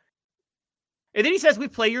 Fine. And then he says, we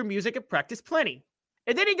play your music at practice plenty.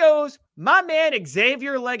 And then he goes, my man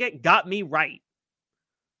Xavier Leggett got me right.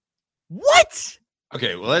 What?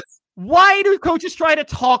 Okay, well, why do coaches try to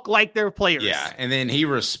talk like their players? Yeah, and then he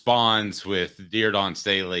responds with Dear Don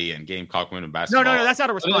Staley and Gamecock women basketball. No, that's not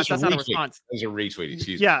a response. That's not a response. Those are retweet,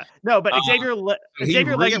 excuse me. Yeah, no, but Xavier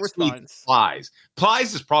Leggett responds.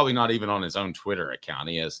 Plies is probably not even on his own Twitter account.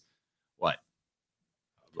 He has, what,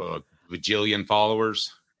 a bajillion followers?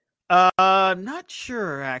 Not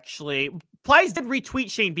sure, actually. Plies did retweet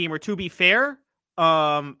Shane Beamer, to be fair.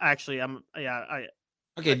 Actually,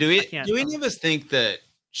 Okay, do any of us think that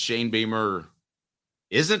Shane Beamer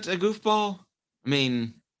isn't a goofball? I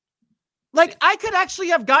mean, like, I could actually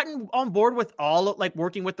have gotten on board with all like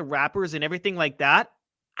working with the rappers and everything like that.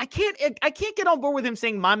 I can't get on board with him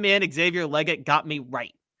saying my man Xavier Leggett got me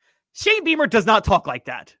right. Shane Beamer does not talk like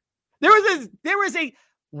that. There is a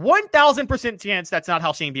 1,000% chance that's not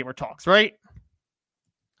how Shane Beamer talks, right?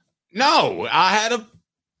 No, I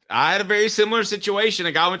had a very similar situation.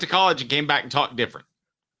 A guy went to college and came back and talked different.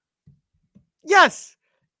 Yes,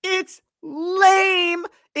 it's lame.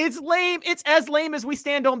 It's lame. It's as lame as we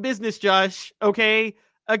stand on business, Josh. Okay.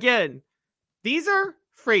 Again, these are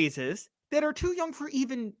phrases that are too young for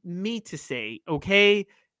even me to say. Okay.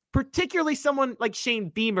 Particularly someone like Shane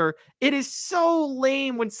Beamer. It is so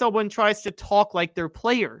lame when someone tries to talk like their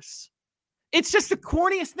players. It's just the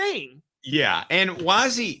corniest thing. Yeah. And why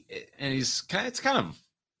is he, and it's kind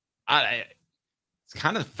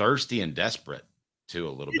of thirsty and desperate too, a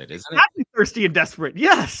little bit, isn't it? Thirsty and desperate.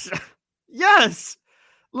 Yes. Yes.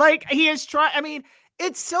 Like he is trying. I mean,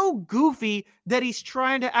 it's so goofy that he's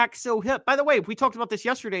trying to act so hip. By the way, we talked about this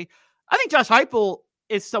yesterday. I think Josh Heupel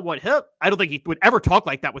is somewhat hip. I don't think he would ever talk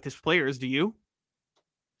like that with his players. Do you?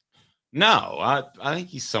 No, I think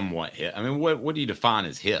he's somewhat hip. I mean, what do you define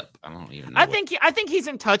as hip? I don't even know. I think he's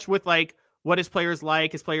in touch with like what his players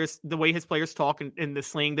like, the way his players talk and the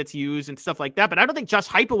slang that's used and stuff like that. But I don't think Josh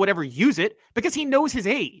Heupel would ever use it because he knows his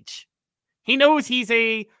age. He knows he's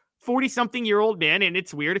a 40-something-year-old man, and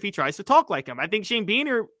it's weird if he tries to talk like him. I think Shane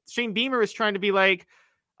Beamer is trying to be like,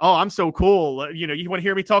 oh, I'm so cool. You want to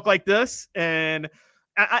hear me talk like this? And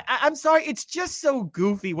I'm sorry. It's just so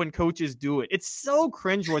goofy when coaches do it. It's so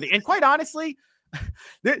cringeworthy. And quite honestly,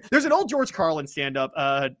 there's an old George Carlin stand-up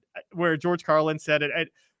where George Carlin said it,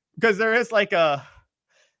 because there is like I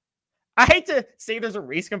hate to say there's a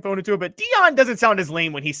race component to it, but Dion doesn't sound as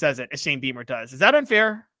lame when he says it as Shane Beamer does. Is that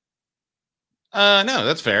unfair? No,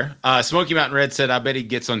 that's fair. Smoky Mountain Red said, I bet he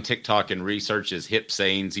gets on TikTok and researches hip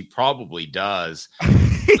sayings. He probably does.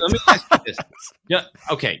 Let me ask you this. Yeah,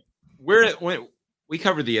 okay. We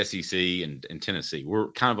cover the SEC and Tennessee.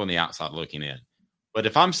 We're kind of on the outside looking in. But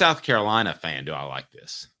if I'm South Carolina fan, do I like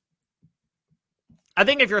this? I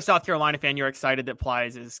think if you're a South Carolina fan, you're excited that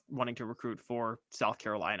Plies is wanting to recruit for South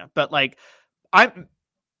Carolina. But like, I'm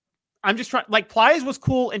just trying. Like, Plies was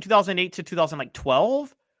cool in 2008 to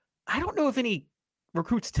 2012. I don't know if any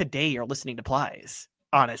recruits today are listening to Plies,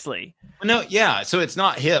 honestly. No, yeah. So it's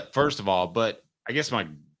not hip, first of all. But I guess my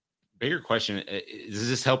bigger question is, does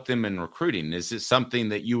this help them in recruiting? Is this something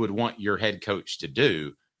that you would want your head coach to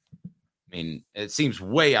do? I mean, it seems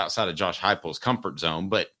way outside of Josh Heupel's comfort zone,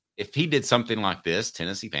 but if he did something like this,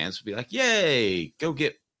 Tennessee fans would be like, yay, go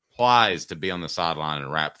get Plies to be on the sideline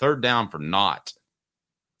and rap. Third down for naught.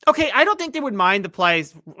 Okay, I don't think they would mind the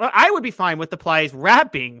Plies. I would be fine with the Plies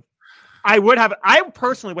rapping. I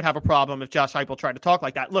personally would have a problem if Josh Heupel tried to talk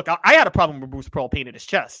like that. Look, I had a problem with Bruce Pearl painted his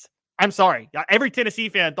chest. I'm sorry. Every Tennessee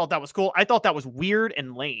fan thought that was cool. I thought that was weird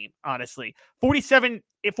and lame, honestly.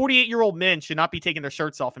 48-year-old men should not be taking their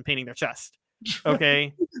shirts off and painting their chest.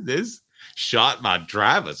 Okay? This shot by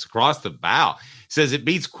Travis across the bow. Says it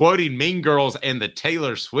beats quoting Mean Girls and the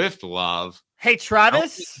Taylor Swift love. Hey,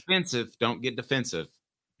 Travis. Don't get defensive.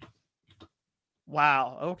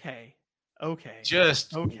 Wow. Okay.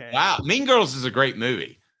 Wow. Mean Girls is a great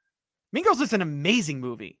movie. Mean Girls is an amazing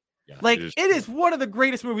movie. Yeah, it is one of the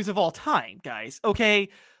greatest movies of all time, guys. Okay.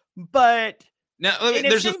 But now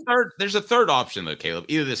there's a third option though, Caleb.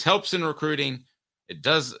 Either this helps in recruiting, it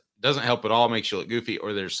doesn't help at all, makes you look goofy,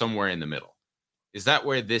 or there's somewhere in the middle. Is that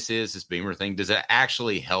where this Beamer thing? Does it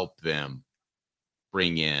actually help them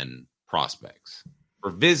bring in prospects for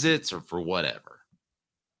visits or for whatever?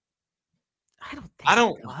 I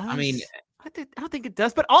don't think it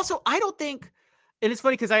does. But also, I don't think, and it's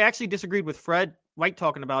funny because I actually disagreed with Fred White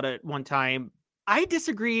talking about it one time. I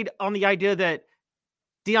disagreed on the idea that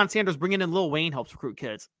Deion Sanders bringing in Lil Wayne helps recruit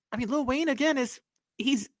kids. I mean, Lil Wayne, again,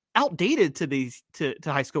 he's outdated to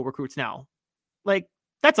high school recruits now. Like,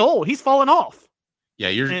 that's old. He's fallen off. Yeah,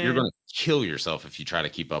 you're going to kill yourself if you try to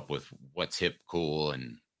keep up with what's hip, cool,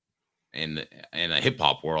 and in the hip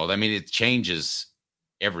hop world. I mean, it changes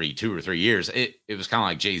every 2 or 3 years. It was kind of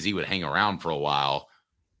like Jay-Z would hang around for a while,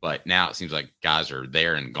 but now it seems like guys are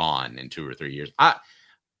there and gone in 2 or 3 years.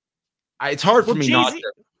 It's hard for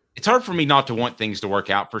me not to want things to work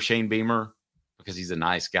out for Shane Beamer because he's a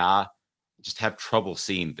nice guy. I just have trouble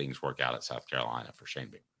seeing things work out at South Carolina for Shane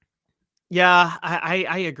Beamer. Yeah,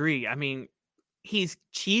 I agree. I mean, he's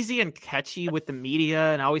cheesy and catchy with the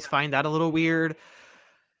media, and I always find that a little weird.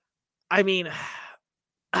 I mean,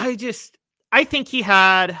 I think he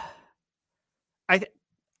had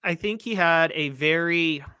a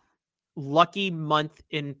very lucky month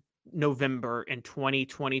in November in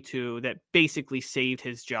 2022 that basically saved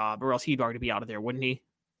his job, or else he'd already be out of there, wouldn't he?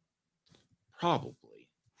 Probably.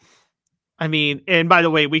 I mean, and by the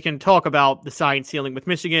way, we can talk about the sign ceiling with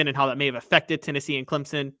Michigan and how that may have affected Tennessee and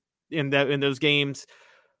Clemson in those games.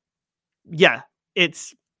 Yeah,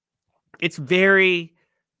 it's very.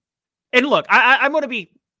 And look, I'm going to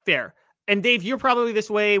be fair. And Dave, you're probably this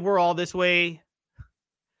way. We're all this way.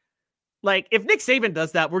 Like, if Nick Saban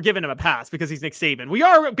does that, we're giving him a pass because he's Nick Saban. We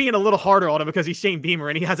are being a little harder on him because he's Shane Beamer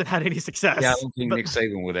and he hasn't had any success. Yeah, I don't think Nick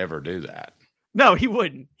Saban would ever do that. No, he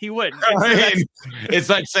wouldn't. He wouldn't. It's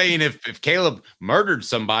like saying if Caleb murdered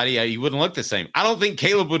somebody, he wouldn't look the same. I don't think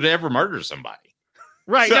Caleb would ever murder somebody.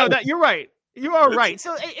 Right. So, no, you're right. You are right.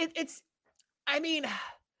 So it's, I mean,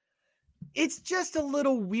 it's just a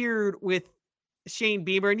little weird with Shane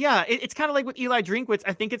Beamer. And yeah, it's kind of like with Eli Drinkwitz.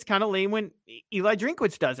 I think it's kind of lame when Eli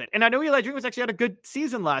Drinkwitz does it. And I know Eli Drinkwitz actually had a good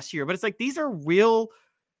season last year, but it's like, these are real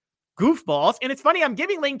goofballs. And it's funny, I'm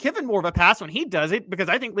giving Lane Kiffin more of a pass when he does it because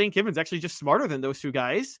I think Lane Kiffin's actually just smarter than those two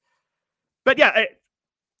guys. But yeah,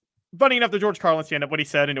 funny enough, the George Carlin stand-up, what he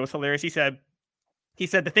said, and it was hilarious. He said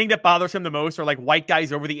the thing that bothers him the most are like white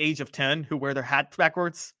guys over the age of 10 who wear their hats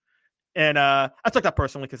backwards. And I took that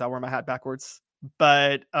personally because I wear my hat backwards.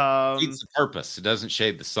 But it's the purpose. It doesn't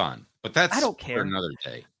shade the sun. But that's I don't care. For another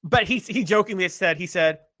day. But he jokingly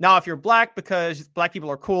said, now if you're black, because black people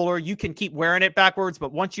are cooler, you can keep wearing it backwards.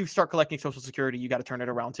 But once you start collecting Social Security, you got to turn it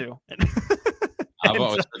around too. I've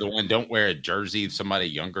always heard the one, don't wear a jersey of somebody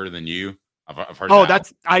younger than you. I've heard. Oh,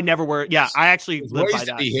 I never wear it. Yeah, I actually live by that. Ways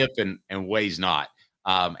to be hip and ways not.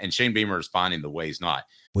 And Shane Beamer is finding the ways not.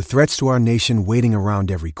 With threats to our nation waiting around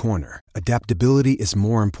every corner, adaptability is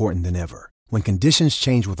more important than ever. When conditions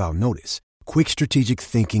change without notice, quick strategic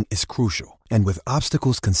thinking is crucial. And with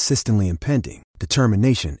obstacles consistently impending,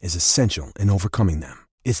 determination is essential in overcoming them.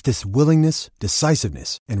 It's this willingness,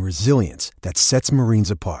 decisiveness, and resilience that sets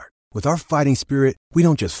Marines apart. With our fighting spirit, we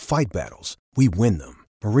don't just fight battles, we win them.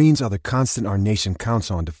 Marines are the constant our nation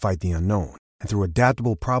counts on to fight the unknown. And through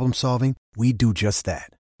adaptable problem solving, we do just that.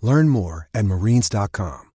 Learn more at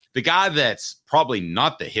Marines.com. The guy that's probably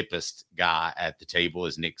not the hippest guy at the table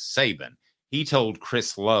is Nick Saban. He told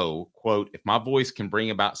Chris Lowe, quote, "If my voice can bring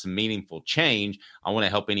about some meaningful change, I want to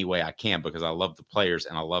help any way I can because I love the players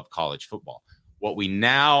and I love college football." What we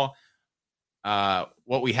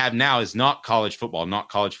have now is not college football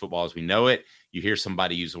as we know it. You hear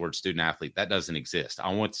somebody use the word student athlete. That doesn't exist.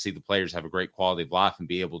 I want to see the players have a great quality of life and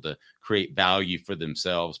be able to create value for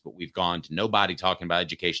themselves. But we've gone to nobody talking about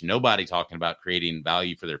education, nobody talking about creating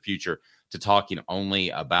value for their future, to talking only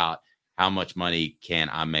about how much money can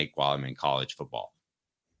I make while I'm in college football.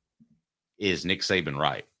 Is Nick Saban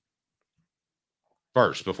right?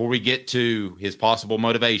 First, before we get to his possible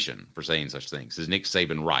motivation for saying such things, is Nick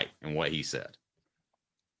Saban right in what he said?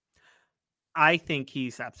 I think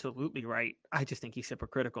he's absolutely right. I just think he's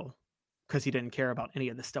hypocritical because he didn't care about any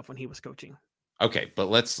of this stuff when he was coaching. Okay, but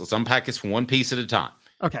let's unpack this one piece at a time.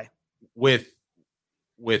 Okay. With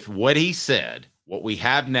what he said, what we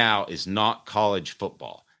have now is not college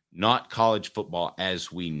football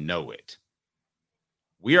as we know it.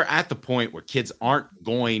 We are at the point where kids aren't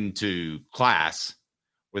going to class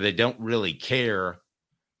where they don't really care,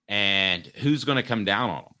 and who's going to come down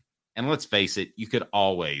on them? And let's face it, you could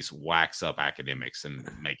always wax up academics and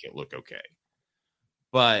make it look okay.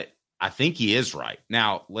 But I think he is right.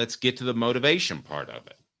 Now, let's get to the motivation part of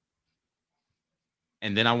it.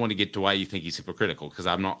 And then I want to get to why you think he's hypocritical, because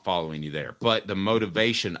I'm not following you there. But the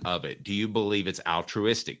motivation of it, do you believe it's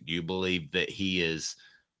altruistic? Do you believe that he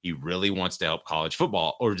really wants to help college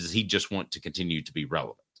football, or does he just want to continue to be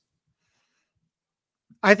relevant?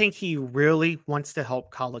 I think he really wants to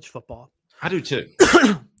help college football. I do too.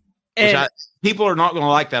 People are not going to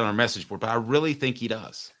like that on our message board, but I really think he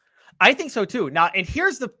does. I think so too. Now, and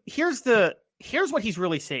here's what he's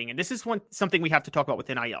really saying, and this is something we have to talk about with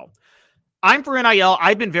NIL. I'm for NIL.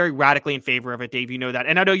 I've been very radically in favor of it, Dave. You know that,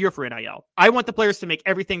 and I know you're for NIL. I want the players to make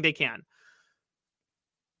everything they can.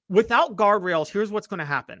 without guardrails, here's what's going to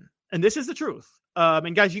happen. And this is the truth.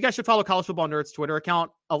 And guys, you guys should follow College Football Nerds Twitter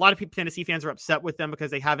account. A lot of people, Tennessee fans, are upset with them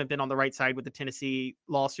because they haven't been on the right side with the Tennessee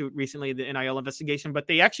lawsuit recently, the NIL investigation. But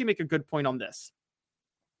they actually make a good point on this.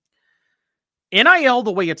 NIL,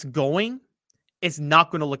 the way it's going, is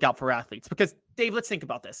not going to look out for athletes. Because, Dave, let's think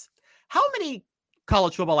about this. How many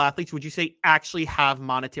college football athletes would you say actually have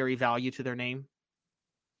monetary value to their name?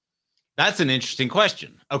 That's an interesting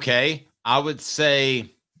question. Okay. I would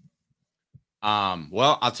say,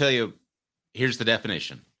 well, I'll tell you, here's the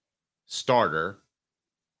definition. Starter,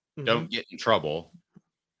 don't get in trouble,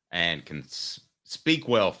 and can speak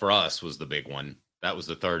well for us was the big one. That was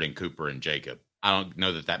the third in Cooper and Jacob. I don't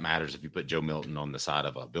know that matters if you put Joe Milton on the side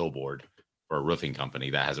of a billboard for a roofing company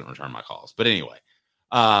that hasn't returned my calls. But anyway,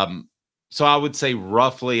 so I would say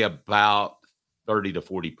roughly about 30 to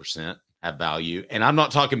 40% have value. And I'm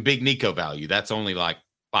not talking big Nico value. That's only like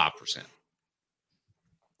 5%.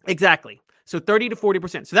 Exactly. So 30 to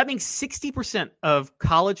 40%. So that means 60% of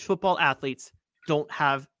college football athletes don't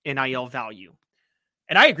have NIL value.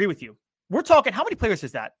 And I agree with you. We're talking, how many players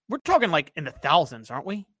is that? We're talking like in the thousands, aren't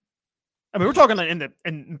we? I mean, we're talking like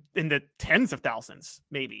in the tens of thousands,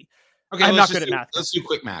 maybe. Okay, I'm not good at math. Let's do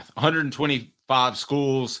quick math. 125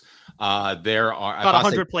 schools. There are about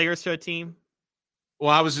 100 players to a team.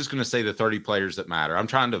 Well, I was just going to say the 30 players that matter. I'm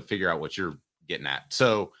trying to figure out what you're getting at.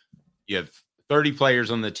 So you have 30 players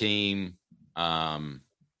on the team,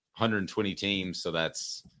 120 teams. So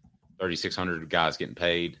that's 3,600 guys getting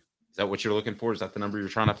paid. Is that what you're looking for? Is that the number you're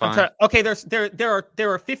trying to find? Okay, there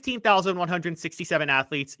are 15,167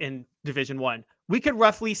 athletes in Division I. We could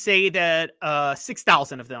roughly say that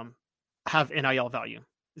 6,000 of them have NIL value.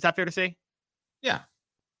 Is that fair to say? Yeah.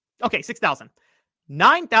 Okay, 6,000.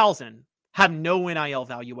 9,000 have no NIL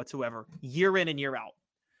value whatsoever, year in and year out.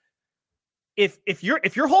 If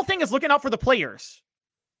your whole thing is looking out for the players,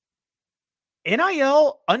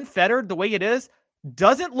 NIL unfettered the way it is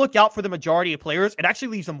doesn't look out for the majority of players. It actually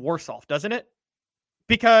leaves them worse off, doesn't it?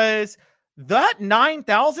 Because that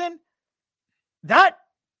 9,000, that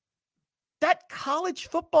college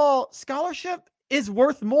football scholarship is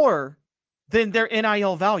worth more than their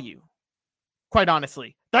NIL value. Quite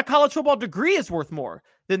honestly, that college football degree is worth more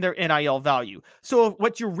than their NIL value. So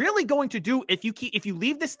what you're really going to do if you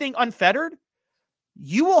leave this thing unfettered,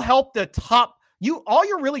 you will help the top. All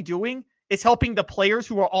you're really doing is helping the players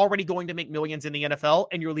who are already going to make millions in the NFL,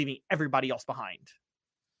 and you're leaving everybody else behind.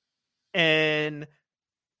 And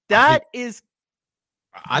that is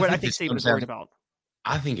what I think Saban's worried about.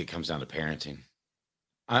 I think it comes down to parenting.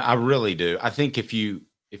 I really do. I think if you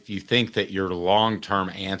think that your long-term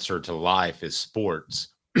answer to life is sports,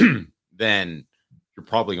 then you're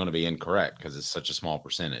probably going to be incorrect because it's such a small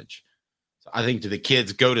percentage. So I think, do the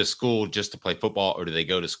kids go to school just to play football, or do they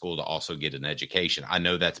go to school to also get an education? I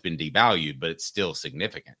know that's been devalued, but it's still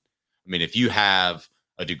significant. I mean, if you have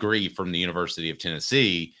a degree from the University of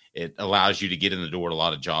Tennessee, it allows you to get in the door to a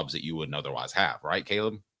lot of jobs that you wouldn't otherwise have. Right,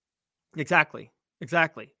 Caleb? Exactly.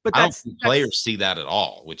 But I don't think players see that at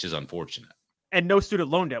all, which is unfortunate. And no student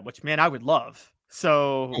loan debt, which, man, I would love.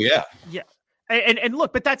 So yeah. And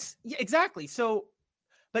look, but that's exactly. So,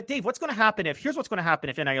 but Dave, here's what's going to happen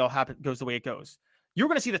if NIL goes the way it goes. You're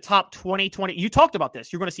going to see the top 20. You talked about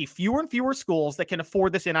this. You're going to see fewer and fewer schools that can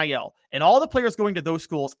afford this NIL, and all the players going to those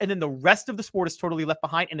schools. And then the rest of the sport is totally left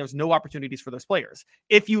behind, and there's no opportunities for those players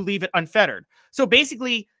if you leave it unfettered. So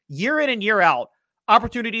basically, year in and year out,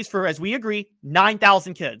 opportunities for, as we agree,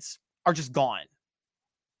 9,000 kids are just gone.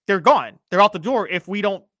 They're gone. They're out the door if we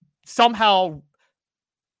don't somehow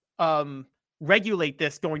regulate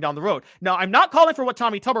this going down the road. Now, I'm not calling for what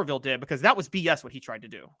Tommy Tuberville did, because that was BS what he tried to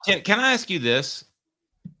do. Can I ask you this?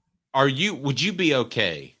 Would you be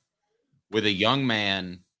okay with a young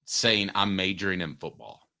man saying, I'm majoring in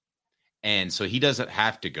football, and so he doesn't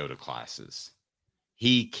have to go to classes?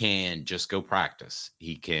 He can just go practice.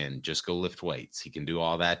 He can just go lift weights. He can do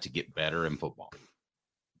all that to get better in football.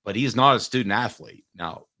 But he is not a student athlete.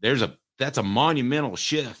 Now, that's a monumental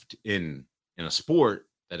shift in a sport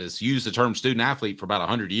that has used the term student athlete for about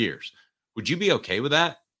 100 years. Would you be okay with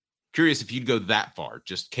that? Curious if you'd go that far,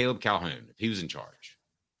 just Caleb Calhoun, if he was in charge.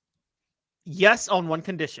 Yes, on one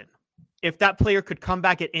condition. If that player could come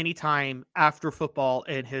back at any time after football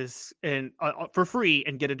for free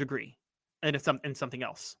and get a degree and something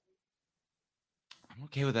else. I'm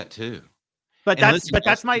okay with that too. But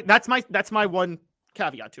that's my one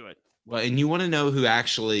caveat to it. Well, and you want to know who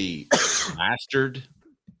actually mastered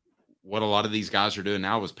what a lot of these guys are doing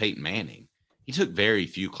now was Peyton Manning. He took very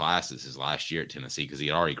few classes his last year at Tennessee because he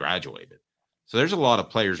had already graduated. So there's a lot of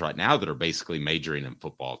players right now that are basically majoring in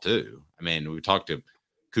football too. I mean, we talked to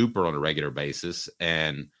Cooper on a regular basis,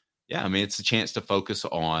 and Yeah, I mean, it's a chance to focus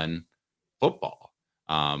on football.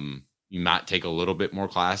 You might take a little bit more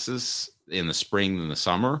classes in the spring than the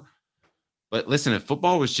summer. But listen, if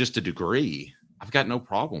football was just a degree, I've got no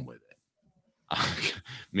problem with it.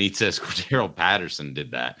 Meat says Cordero Patterson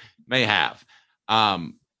did that. May have.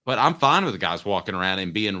 But I'm fine with the guys walking around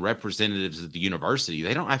and being representatives of the university.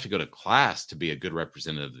 They don't have to go to class to be a good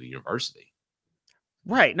representative of the university.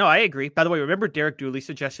 Right. No, I agree. By the way, remember Derek Dooley's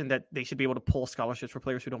suggestion that they should be able to pull scholarships for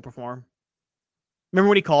players who don't perform? Remember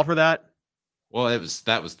when he called for that? Well,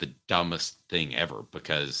 that was the dumbest thing ever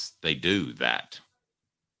because they do that.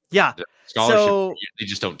 Yeah. The scholarship, they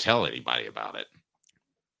just don't tell anybody about it.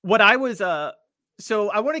 What I was so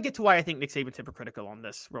I want to get to why I think Nick Saban's hypocritical on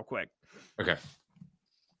this real quick. Okay.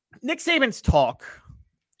 Nick Saban's talk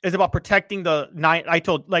is about protecting the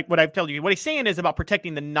what I've told you. What he's saying is about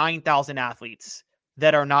protecting the 9,000 athletes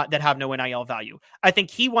that have no NIL value. I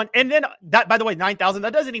think and then that, by the way, 9,000,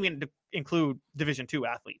 that doesn't even include Division II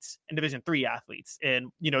athletes and Division III athletes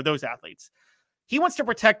and, those athletes. He wants to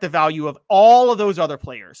protect the value of all of those other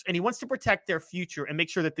players, and he wants to protect their future and make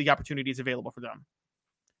sure that the opportunity is available for them.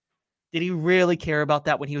 Did he really care about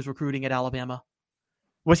that when he was recruiting at Alabama?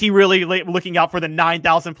 Was he really looking out for the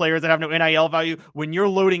 9,000 players that have no NIL value when you're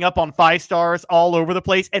loading up on 5 stars all over the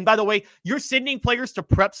place? And by the way, you're sending players to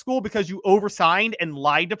prep school because you oversigned and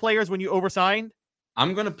lied to players when you oversigned?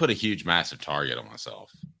 I'm going to put a huge, massive target on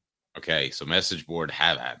myself. Okay, so message board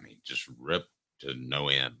have at me. Just rip to no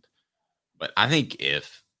end. But I think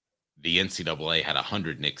if the NCAA had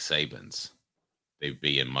 100 Nick Sabans, they'd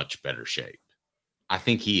be in much better shape. I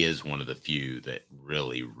think he is one of the few that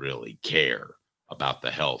really, really care about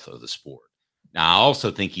the health of the sport. Now, I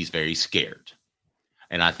also think he's very scared.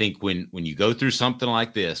 And I think when you go through something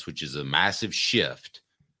like this, which is a massive shift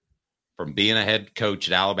from being a head coach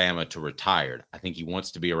at Alabama to retired, I think he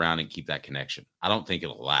wants to be around and keep that connection. I don't think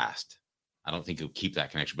it'll last. I don't think he'll keep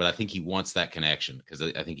that connection, but I think he wants that connection because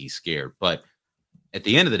I think he's scared. But at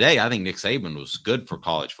the end of the day, I think Nick Saban was good for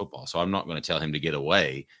college football, so I'm not going to tell him to get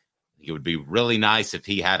away. It would be really nice if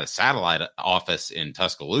he had a satellite office in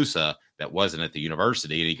Tuscaloosa that wasn't at the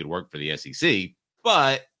university and he could work for the SEC,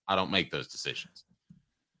 but I don't make those decisions.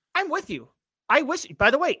 I'm with you. I wish, by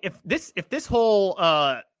the way, if this whole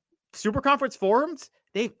super conference forms,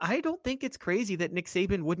 I don't think it's crazy that Nick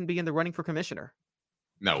Saban wouldn't be in the running for commissioner.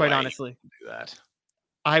 No, quite way. honestly. Do that.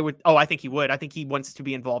 I think he would. I think he wants to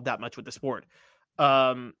be involved that much with the sport.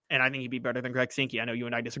 And I think he'd be better than Greg Sankey. I know you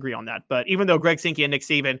and I disagree on that, but even though Greg Sankey and Nick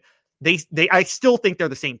Saban, I still think they're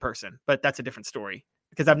the same person, but that's a different story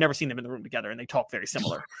because I've never seen them in the room together and they talk very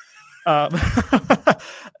similar.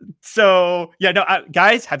 So yeah, no,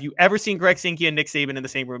 guys, have you ever seen Greg Sankey and Nick Saban in the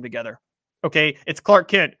same room together? Okay. It's Clark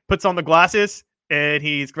Kent puts on the glasses and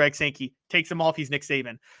he's Greg Sankey, takes them off. He's Nick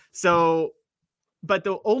Saban. So, but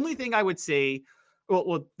the only thing I would say,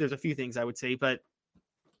 well, there's a few things I would say, but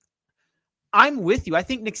I'm with you. I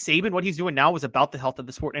think Nick Saban, what he's doing now is about the health of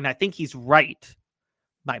the sport. And I think he's right.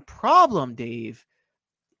 My problem, Dave,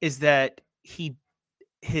 is that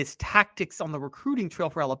his tactics on the recruiting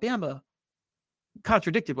trail for Alabama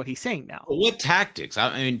contradicted what he's saying now. Well, what tactics?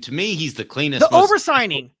 I mean, to me, he's the cleanest. The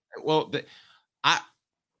oversigning. Well,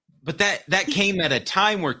 but that came at a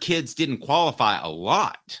time where kids didn't qualify a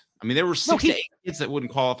lot. I mean, there were 6 to 8 kids that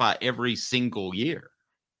wouldn't qualify every single year.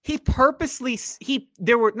 He purposely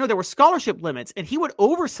there were scholarship limits, and he would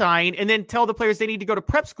oversigne and then tell the players they need to go to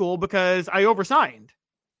prep school because I oversigned.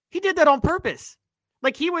 He did that on purpose.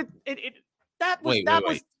 Like he would. Wait.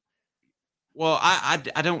 Well,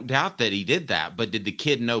 I don't doubt that he did that, but did the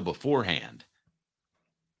kid know beforehand?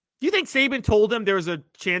 Do you think Saban told him there's a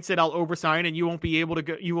chance that I'll oversigne and you won't be able to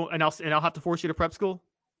go? You won't, and I'll have to force you to prep school.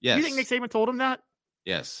 Yes. Do you think Nick Saban told him that?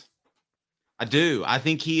 Yes, I do. I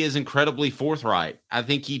think he is incredibly forthright. I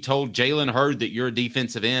think he told Jalen Hurd that you're a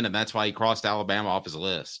defensive end, and that's why he crossed Alabama off his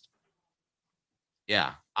list.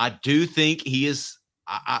 Yeah, I do think he is.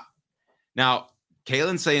 Now,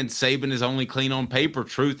 Kalen's saying Saban is only clean on paper.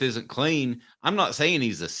 Truth isn't clean. I'm not saying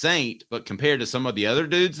he's a saint, but compared to some of the other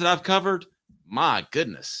dudes that I've covered, my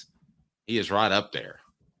goodness, he is right up there.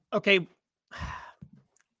 Okay.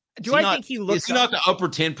 Think he looks? Is he not the upper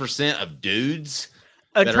 10% of dudes?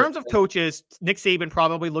 In terms of coaches, Nick Saban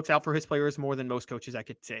probably looks out for his players more than most coaches, I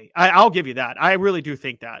could say. I'll give you that. I really do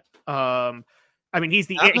think that. I mean, he's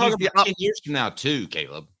 10 years from now too,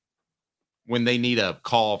 Caleb. When they need a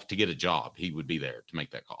call to get a job, he would be there to make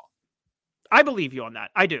that call. I believe you on that.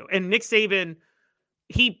 I do. And Nick Saban,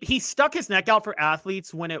 he stuck his neck out for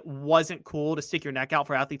athletes when it wasn't cool to stick your neck out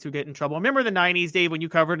for athletes who get in trouble. Remember the 90s, Dave, when you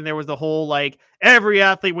covered and there was the whole, like, every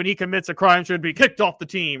athlete, when he commits a crime, should be kicked off the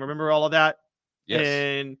team. Remember all of that? Yes.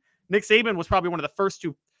 And Nick Saban was probably one of the first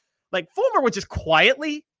to Like Fulmer would just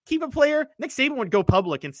quietly keep a player. Nick Saban would go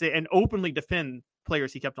public and say and openly defend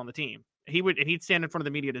players he kept on the team. He'd stand in front of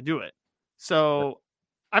the media to do it. So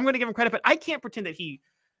I'm going to give him credit, but I can't pretend that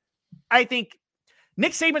I think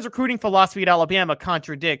Nick Saban's recruiting philosophy at Alabama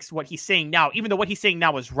contradicts what he's saying now, even though what he's saying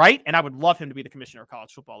now is right. And I would love him to be the commissioner of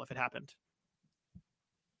college football if it happened.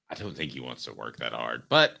 I don't think he wants to work that hard,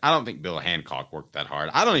 but I don't think Bill Hancock worked that hard.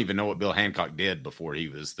 I don't even know what Bill Hancock did before he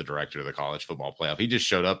was the director of the college football playoff. He just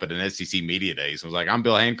showed up at an SEC media days and was like, I'm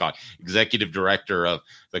Bill Hancock, executive director of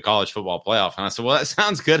the college football playoff. And I said, well, that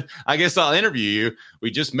sounds good. I guess I'll interview you.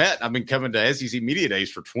 We just met. I've been coming to SEC media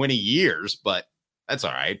days for 20 years, but that's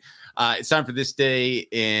all right. It's time for This Day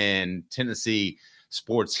in Tennessee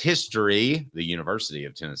Sports History, the University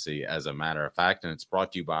of Tennessee, as a matter of fact, and it's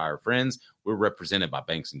brought to you by our friends. We're represented by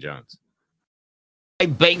Banks & Jones. Hey,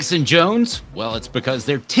 Banks & Jones? Well, it's because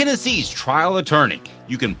they're Tennessee's trial attorney.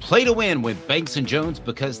 You can play to win with Banks & Jones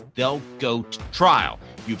because they'll go to trial.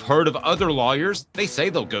 You've heard of other lawyers. They say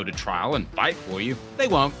they'll go to trial and fight for you. They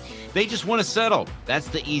won't. They just want to settle. That's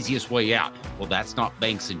the easiest way out. Well, that's not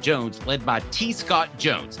Banks & Jones, led by T. Scott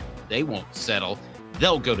Jones. They won't settle.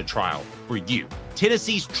 They'll go to trial for you.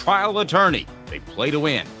 Tennessee's trial attorney. They play to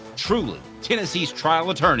win. Truly, Tennessee's trial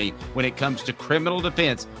attorney when it comes to criminal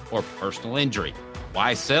defense or personal injury.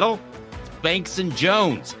 Why settle? It's Banks &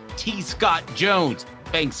 Jones. T. Scott Jones.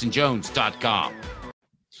 BanksandJones.com.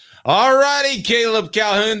 All righty, Caleb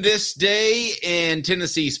Calhoun, This Day in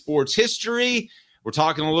Tennessee Sports History. We're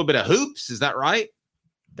talking a little bit of hoops. Is that right?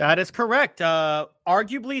 That is correct.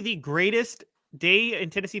 Arguably the greatest day in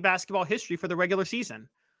Tennessee basketball history for the regular season,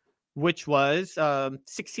 which was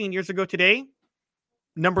 16 years ago today.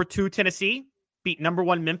 Number 2 Tennessee beat number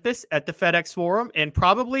 1 Memphis at the FedEx Forum, and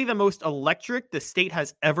probably the most electric the state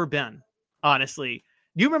has ever been. Honestly,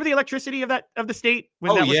 do you remember the electricity of the state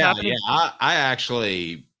when that was happening? Yeah. I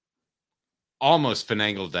actually almost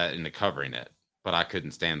finagled that into covering it, but I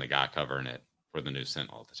couldn't stand the guy covering it for the News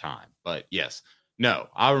Sentinel at the time. But yes, no,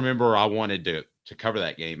 I remember I wanted to cover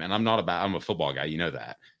that game, and I'm a football guy, you know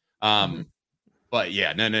that. But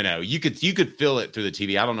yeah, no. You could feel it through the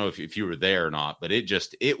TV. I don't know if you were there or not, but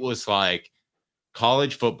it was like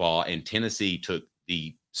college football, and Tennessee took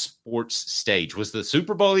the sports stage. Was the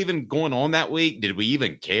Super Bowl even going on that week? Did we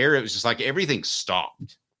even care? It was just like everything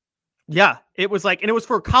stopped. Yeah, it was like, and it was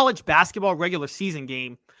for a college basketball regular season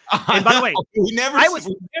game. And by the way, we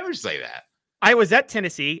never say that. I was at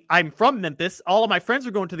Tennessee. I'm from Memphis. All of my friends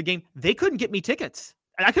were going to the game. They couldn't get me tickets.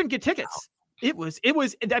 I couldn't get tickets. Wow. It was,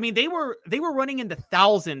 I mean, they were running into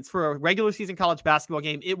thousands for a regular season college basketball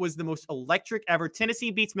game. It was the most electric ever.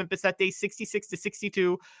 Tennessee beats Memphis that day,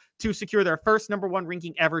 66-62 to secure their first number 1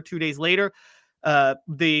 ranking ever 2 days later.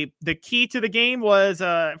 The key to the game was,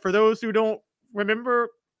 for those who don't remember,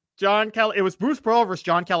 it was Bruce Pearl versus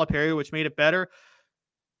John Calipari, which made it better.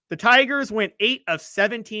 The Tigers went 8 of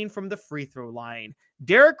 17 from the free throw line.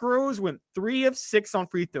 Derrick Rose went 3 of 6 on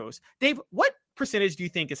free throws. Dave, what percentage do you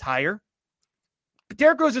think is higher?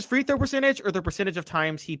 Derrick Rose's free throw percentage or the percentage of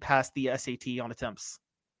times he passed the SAT on attempts?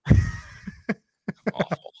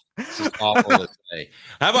 Awful. This is awful to say.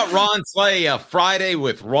 How about Ron Slay? Friday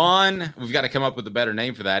with Ron. We've got to come up with a better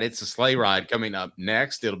name for that. It's a sleigh ride coming up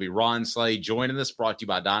next. It'll be Ron Slay joining us, brought to you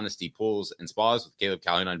by Dynasty Pools and Spas with Caleb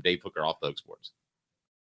Calhoun. I'm Dave Hooker, off the Hook Sports.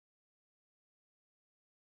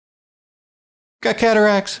 Got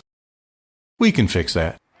cataracts? We can fix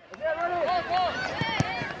that.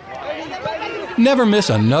 Never miss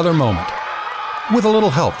another moment. With a little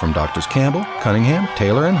help from Doctors Campbell, Cunningham,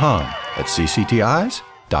 Taylor, and Hahn at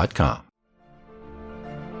cctis.com.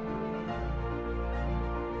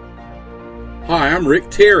 Hi, I'm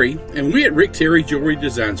Rick Terry, and we at Rick Terry Jewelry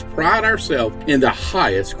Designs pride ourselves in the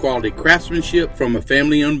highest quality craftsmanship from a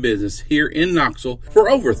family-owned business here in Knoxville for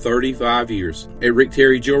over 35 years. At Rick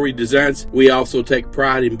Terry Jewelry Designs, we also take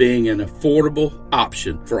pride in being an affordable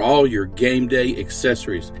option for all your game day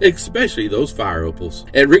accessories, especially those fire opals.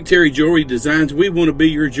 At Rick Terry Jewelry Designs, we want to be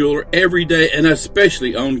your jeweler every day and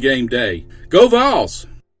especially on game day. Go Vols!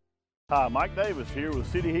 Hi, Mike Davis here with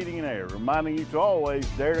City Heating and Air, reminding you to always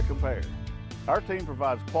dare to compare. Our team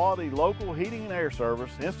provides quality local heating and air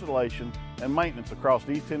service, installation, and maintenance across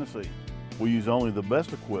East Tennessee. We use only the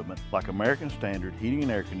best equipment like American Standard heating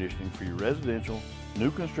and air conditioning for your residential,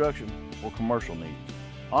 new construction, or commercial needs.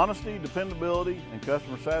 Honesty, dependability, and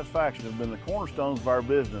customer satisfaction have been the cornerstones of our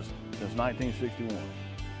business since 1961.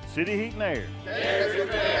 City Heat and Air. Dare to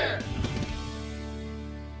compare.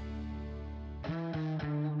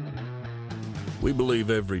 We believe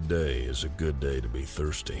every day is a good day to be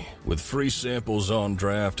thirsty. With free samples on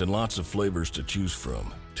draft and lots of flavors to choose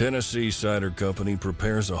from, Tennessee Cider Company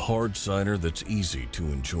prepares a hard cider that's easy to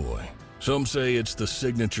enjoy. Some say it's the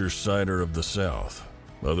signature cider of the South.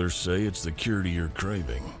 Others say it's the cure to your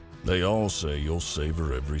craving. They all say you'll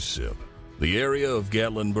savor every sip. The area of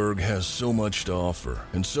Gatlinburg has so much to offer,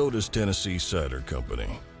 and so does Tennessee Cider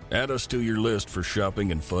Company. Add us to your list for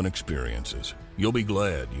shopping and fun experiences. You'll be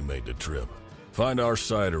glad you made the trip. Find our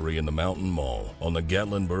cidery in the Mountain Mall on the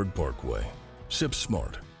Gatlinburg Parkway. Sip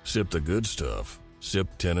smart. Sip the good stuff. Sip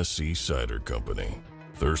Tennessee Cider Company.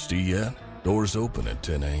 Thirsty yet? Doors open at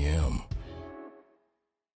 10 a.m.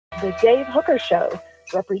 The Dave Hooker Show,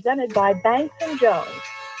 represented by Banks & Jones,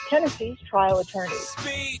 Tennessee's trial attorneys.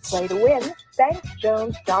 Play to win,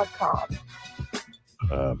 banksjones.com.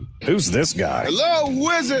 Who's this guy? Hello,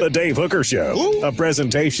 wizard. The Dave Hooker Show, Who? a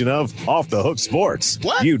presentation of Off the Hook Sports.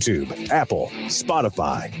 What? YouTube, Apple,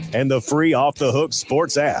 Spotify, and the free Off the Hook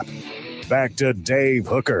Sports app. Back to Dave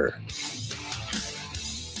Hooker.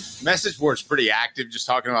 Message board's pretty active, just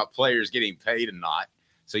talking about players getting paid and not.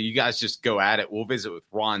 So you guys just go at it. We'll visit with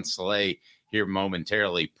Ron Slay here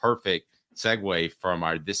momentarily. Perfect segue from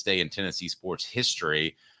our This Day in Tennessee Sports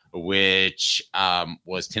history, which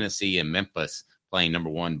was Tennessee and Memphis playing number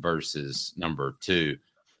 1 versus number 2.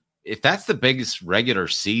 If that's the biggest regular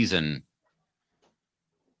season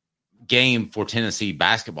game for Tennessee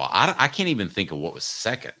basketball, I can't even think of what was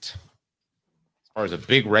second as far as a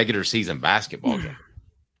big regular season basketball game.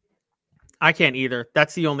 I can't either.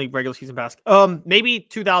 That's the only regular season basketball. Maybe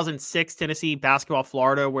 2006 Tennessee basketball,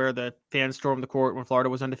 Florida, where the fans stormed the court when Florida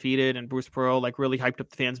was undefeated and Bruce Pearl really hyped up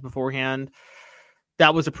the fans beforehand.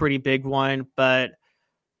 That was a pretty big one, but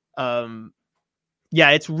yeah,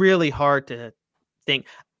 it's really hard to think.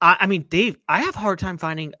 I mean, Dave, I have a hard time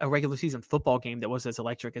finding a regular season football game that was as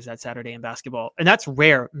electric as that Saturday in basketball, and that's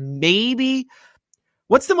rare. Maybe.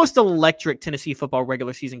 What's the most electric Tennessee football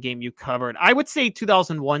regular season game you covered? I would say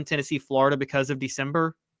 2001 Tennessee, Florida, because of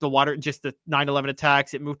December. The 9/11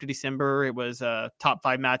 attacks. It moved to December. It was a top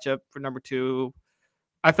 5 matchup for number 2.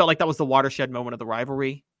 I felt like that was the watershed moment of the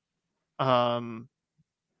rivalry.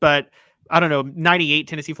 But I don't know. 98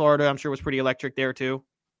 Tennessee, Florida, I'm sure was pretty electric there too.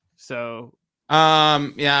 So,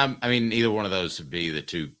 yeah, I mean, either one of those would be the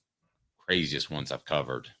 2 craziest ones I've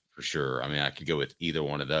covered for sure. I mean, I could go with either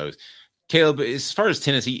one of those. Caleb, as far as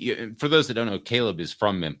Tennessee, for those that don't know, Caleb is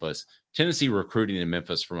from Memphis. Tennessee recruiting in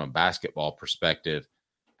Memphis from a basketball perspective,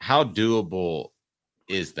 how doable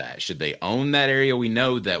is that? Should they own that area? We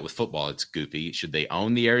know that with football, it's goofy. Should they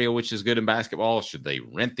own the area, which is good in basketball? Should they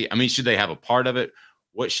rent should they have a part of it?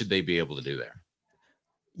 What should they be able to do there?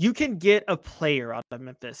 You can get a player out of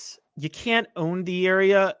Memphis. You can't own the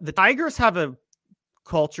area. The Tigers have a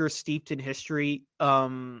culture steeped in history,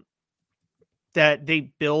 that they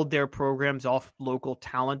build their programs off local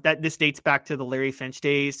talent. That this dates back to the Larry Finch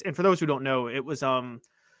days. And for those who don't know, it was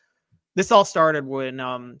this all started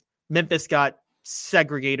when Memphis got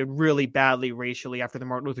segregated really badly racially after the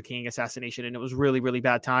Martin Luther King assassination, and it was really, really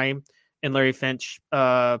bad time. And Larry Finch,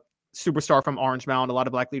 superstar from Orange Mound, a lot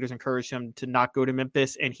of black leaders encouraged him to not go to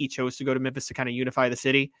Memphis, and he chose to go to Memphis to kind of unify the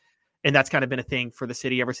city. And that's kind of been a thing for the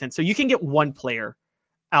city ever since. So you can get one player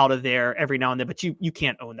out of there every now and then, but you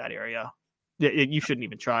can't own that area. You shouldn't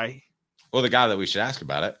even try. Well, the guy that we should ask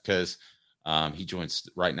about it, because he joins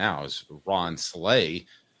right now, is Ron Slay.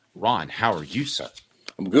 Ron, how are you, sir?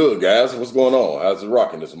 I'm good, guys. What's going on? How's it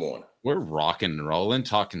rocking this morning? We're rocking and rolling,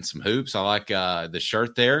 talking some hoops. I like the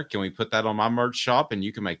shirt there. Can we put that on my merch shop and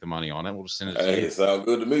you can make the money on it? We'll just send it to you. Hey, it sounds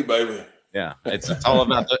good to me, baby. Yeah, it's all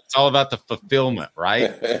about the fulfillment,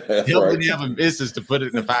 right? Right. You have a business to put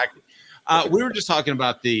it in the factory. We were just talking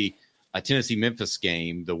about the Tennessee Memphis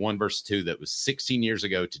game, the 1 versus 2 that was 16 years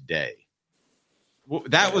ago today.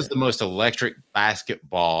 That was the most electric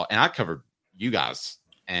basketball, and I covered you guys,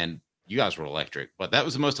 and you guys were electric, but that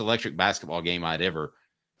was the most electric basketball game I'd ever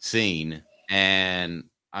seen, and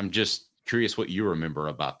I'm just curious what you remember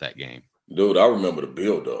about that game. Dude, I remember the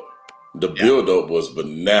build-up. The build-up was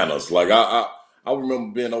bananas. Like, I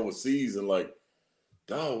remember being overseas and like,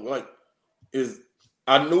 dog, like,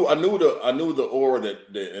 I knew the aura that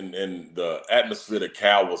and the atmosphere that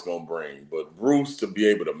Cal was gonna bring, but Bruce to be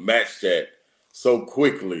able to match that so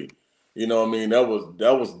quickly, you know what I mean? That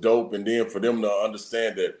was dope. And then for them to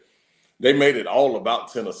understand that they made it all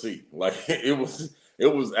about Tennessee. Like it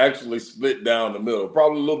was actually split down the middle.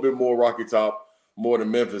 Probably a little bit more Rocky Top, more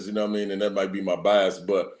than Memphis, you know what I mean? And that might be my bias.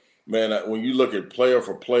 But man, when you look at player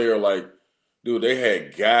for player, like, dude, they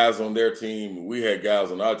had guys on their team. We had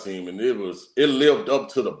guys on our team, and it lived up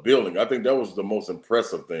to the billing. I think that was the most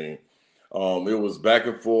impressive thing. It was back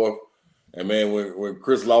and forth. And, man, when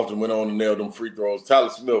Chris Lofton went on and nailed them free throws, Tyler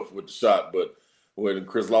Smith with the shot, but when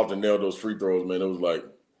Chris Lofton nailed those free throws, man, it was like,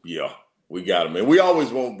 Yeah, we got him, man. We always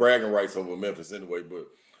want bragging rights over Memphis anyway, but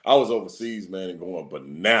I was overseas, man, and going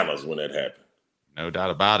bananas when that happened. No doubt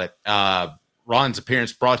about it. Ron's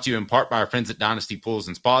appearance brought to you in part by our friends at Dynasty Pools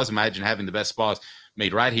and Spas. Imagine having the best spas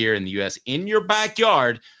made right here in the U.S. in your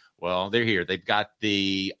backyard. Well, they're here. They've got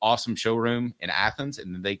the awesome showroom in Athens,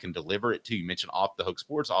 and then they can deliver it to you. You mentioned Off the Hook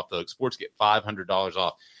Sports. Off the Hook Sports, get $500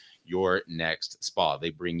 off your next spa.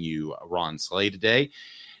 They bring you Ron Slay today.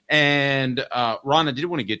 And Ron, I did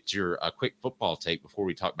want to get your quick football take before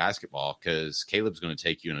we talk basketball, because Caleb's going to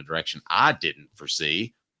take you in a direction I didn't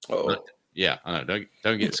foresee. Oh, yeah, I know,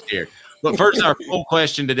 don't get scared. But first, our full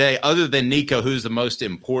question today: other than Nico, who's the most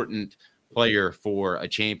important player for a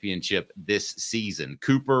championship this season?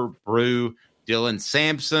 Cooper, Brew, Dylan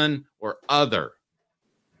Sampson, or other?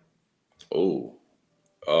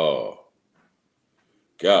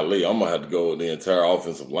 Golly, I'm gonna have to go with the entire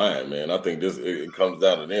offensive line, man. I think it comes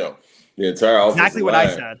down to them. The entire offensive line. Exactly what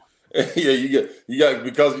I said. Yeah, you got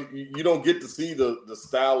because you don't get to see the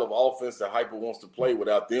style of offense that Hyper wants to play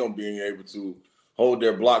without them being able to hold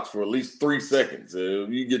their blocks for at least 3 seconds. If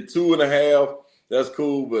you get 2.5, that's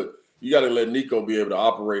cool, but you got to let Nico be able to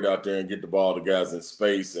operate out there and get the ball to guys in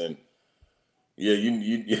space. And yeah, you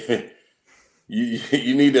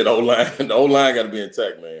need that O-line. The O-line got to be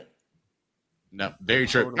intact, man. No, very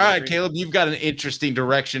true. All right, Caleb, you've got an interesting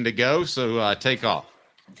direction to go, so take off.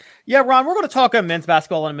 Yeah, Ron, we're going to talk men's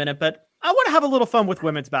basketball in a minute, but I want to have a little fun with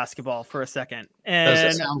women's basketball for a second. And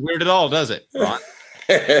doesn't sound weird at all, does it, Ron?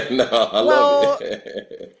 No, I love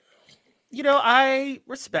it. You know, I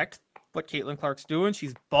respect what Caitlin Clark's doing.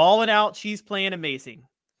 She's balling out. She's playing amazing.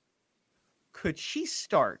 Could she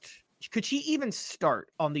even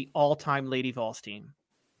start on the all-time Lady Vols team?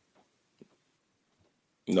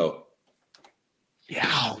 No.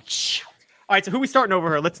 Ouch. All right, so who are we starting over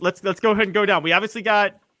her? Let's go ahead and go down. We obviously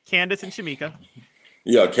got Candace and Shamika.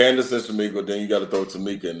 Yeah, Candace and Shamika. Then you got to throw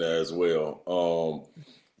Tamika in there as well.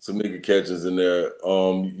 Tamika Catchings in there.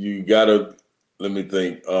 You got to, let me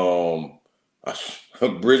think.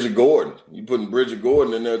 Bridget Gordon. You putting Bridget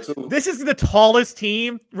Gordon in there too. This is the tallest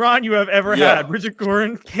team, Ron, you have ever had. Bridget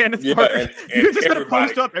Gordon, Candace Parker. And You're just going to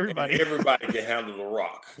post up everybody. Everybody can handle the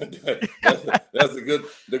rock. That's the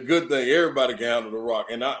good thing. Everybody can handle the rock.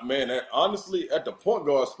 And honestly, at the point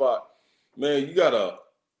guard spot, man, you got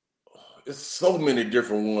it's so many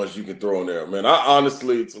different ones you can throw in there, man. I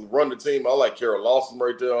honestly, to run the team, I like Kara Lawson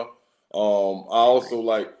right there.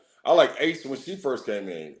 I like Ace when she first came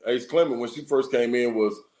in. Ace Clement, when she first came in,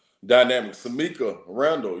 was dynamic. Samika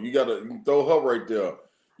Randall, you can throw her right there.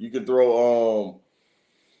 You can throw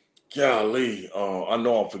golly, I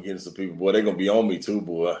know I'm forgetting some people, boy. They're gonna be on me too,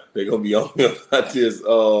 boy. They're gonna be on me about this.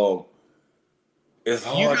 It's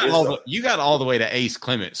hard. You got all the way to Ace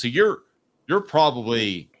Clement. So you're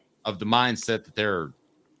probably of the mindset that there are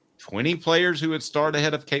 20 players who would start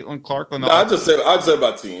ahead of Caitlin Clark. No, I'd say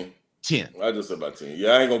about 10. 10. I just said about 10.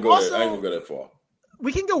 Yeah, I ain't gonna go that far.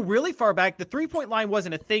 We can go really far back. The 3-point line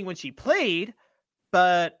wasn't a thing when she played,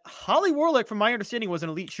 but Holly Warlick, from my understanding, was an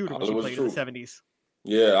elite shooter when she played in the 70s.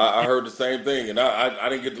 Yeah, I heard the same thing, and I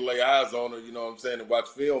didn't get to lay eyes on her, you know what I'm saying, and watch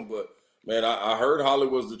film, but man, I heard Holly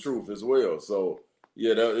was the truth as well. So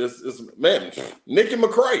yeah, it's man, Nikki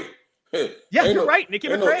McCray. Yeah, you're right, Nikki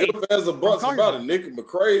McCray. No ifs, ands, or buts about it. Nikki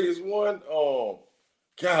McCray is one.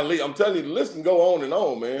 Golly, I'm telling you, the list can go on and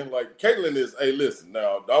on, man. Like Caitlin is, hey, listen,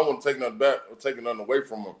 now I don't want to take nothing back or take nothing away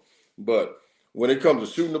from her, but when it comes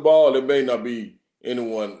to shooting the ball, there may not be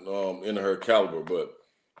anyone in her caliber, but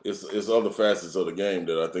it's other facets of the game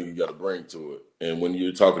that I think you got to bring to it. And when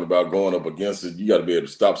you're talking about going up against it, you got to be able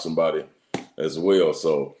to stop somebody as well.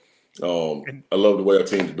 So I love the way our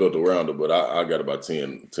team's built around her, but I got about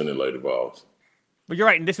 10 in Lady Vols. But you're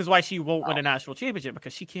right, and this is why she won't win a national championship,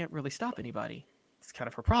 because she can't really stop anybody. It's kind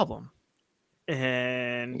of her problem.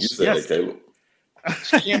 And you said that, Caleb.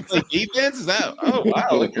 She can't play defense? Is that? Oh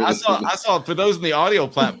wow! I saw for those in the audio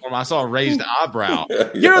platform, I saw a raised eyebrow.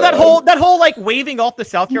 You know that whole like waving off the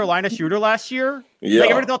South Carolina shooter last year. Yeah,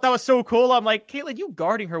 like, everybody thought that was so cool. I'm like, Caitlin, you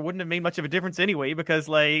guarding her wouldn't have made much of a difference anyway, because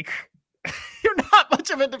like you're not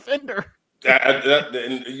much of a defender.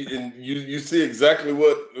 And you see exactly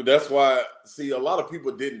what. That's why. See, a lot of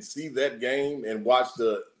people didn't see that game and watch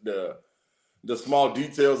the small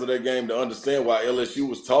details of that game to understand why LSU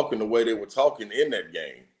was talking the way they were talking in that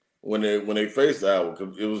game when they faced Iowa.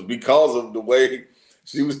 It was because of the way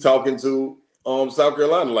she was talking to South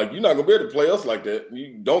Carolina. Like, you're not gonna be able to play us like that.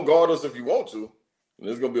 You don't guard us if you want to, and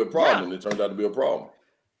it's gonna be a problem. Yeah. And it turned out to be a problem.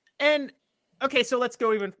 And okay, so let's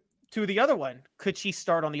go even to the other one. Could she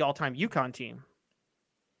start on the all-time UConn team?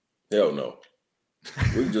 Hell no.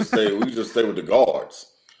 We just stay with the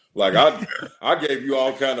guards. Like I gave you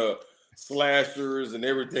all kind of slashers and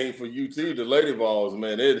everything for UT. The Lady Vols,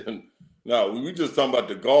 man, no, we just talking about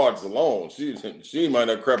the guards alone. She might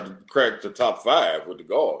not crack the top 5 with the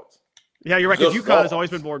guards. Yeah, you're right. Because UConn has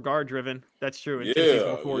always been more guard driven. That's true. And Tennessee's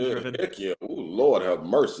more forward driven. Heck yeah. Oh, Lord have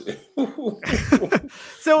mercy.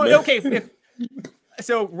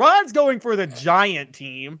 So Ron's going for the giant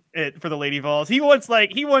team for the Lady Vols. He wants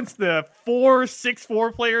the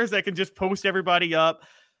 4-6-4 players that can just post everybody up.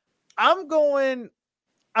 I'm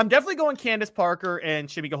definitely going Candace Parker and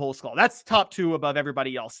Shamika Holskull. That's top 2 above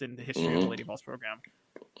everybody else in the history of the Lady Vols program.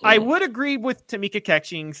 I would agree with Tamika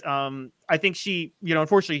Catchings. I think she,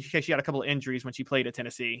 unfortunately, she had a couple of injuries when she played at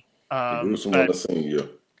Tennessee. Yeah.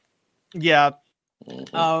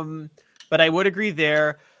 But I would agree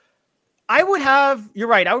there. You're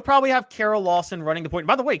right. I would probably have Carol Lawson running the point.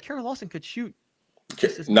 By the way, Carol Lawson could shoot.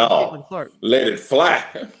 No, let it fly.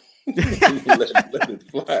 let it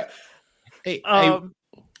fly. Hey,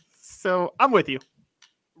 so I'm with you.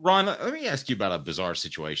 Ron, let me ask you about a bizarre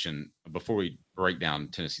situation before we break down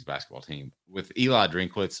Tennessee's basketball team. With Eli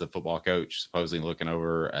Drinkwitz, the football coach, supposedly looking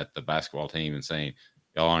over at the basketball team and saying,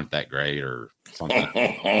 y'all aren't that great or something.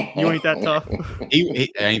 You ain't that tough.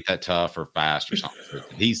 He ain't that tough or fast or something.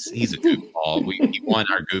 He's a goofball. He won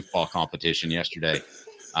our goofball competition yesterday.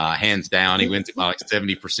 Hands down. He wins it by like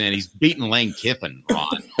 70%. He's beating Lane Kiffin,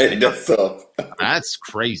 Ron. That's tough. That's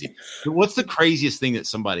crazy. What's the craziest thing that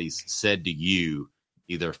somebody's said to you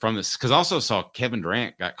either from this? Because I also saw Kevin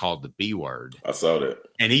Durant got called the B word. I saw that.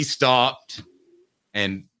 And he stopped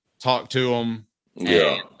and talked to him.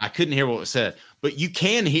 Yeah. I couldn't hear what was said. But you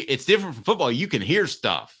can hear. It's different from football. You can hear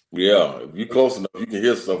stuff. Yeah. If you're close enough, you can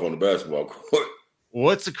hear stuff on the basketball court.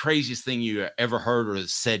 What's the craziest thing you ever heard or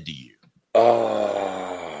has said to you?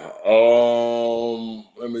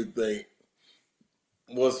 Let me think.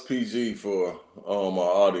 What's PG for my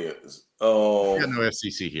audience? We got no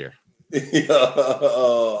FCC here.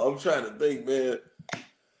 I'm trying to think, man.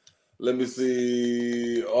 Let me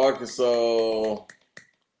see. Arkansas.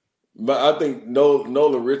 I think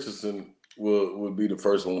Nola Richardson would be the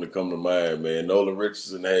first one to come to mind, man. Nola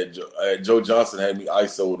Richardson had Joe Johnson had me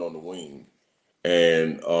ISO'd on the wing.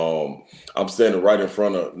 And I'm standing right in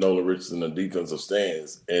front of Nola Richardson in the defensive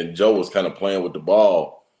stands. And Joe was kind of playing with the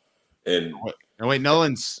ball. And wait,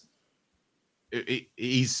 Nolan's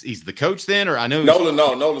he's the coach then, or I know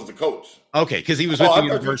Nolan's the coach. Okay, because he was with the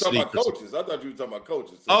university. I thought you were talking about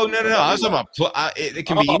coaches. Oh no! I was talking about it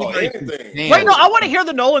can be anything. Wait, no, I want to hear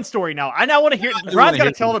the Nolan story now. I now want to hear. Ron's got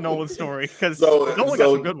to tell the Nolan story because Nolan got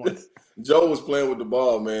some good ones. Joe was playing with the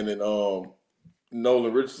ball, man, and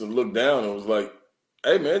Nolan Richardson looked down and was like,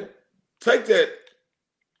 "Hey, man, take that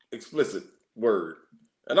explicit word."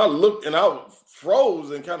 And I looked and I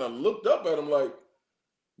froze and kind of looked up at him like,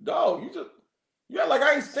 "Dog, like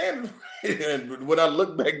I ain't standing." And when I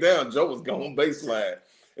looked back down, Joe was going baseline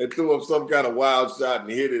and threw up some kind of wild shot and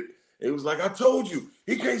hit it. It was like, "I told you,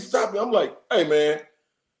 he can't stop me." I'm like, "Hey, man,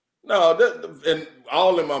 no." And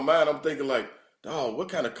all in my mind, I'm thinking like, "Dog, what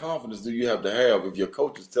kind of confidence do you have to have if your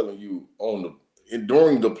coach is telling you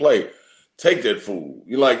during the play, take that fool?"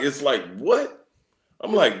 You're like, it's like, what?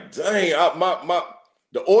 I'm like, dang,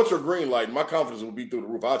 the ultra green light, my confidence would be through the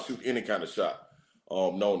roof. I'd shoot any kind of shot,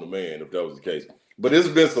 known to man, if that was the case. But it's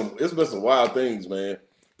been some wild things, man.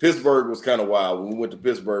 Pittsburgh was kind of wild. When we went to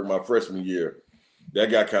Pittsburgh my freshman year,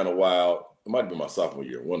 that got kind of wild. It might have been my sophomore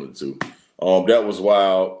year, one of the two. That was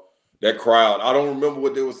wild. That crowd, I don't remember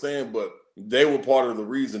what they were saying, but they were part of the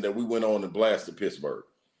reason that we went on and blasted Pittsburgh.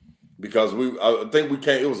 Because I think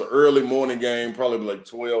it was an early morning game, probably like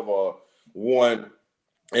 12 or 1.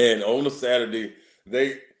 And on a Saturday,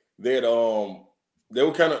 they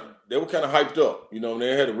were kind of hyped up. You know,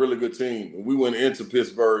 they had a really good team. And we went into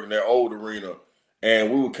Pittsburgh in their old arena, and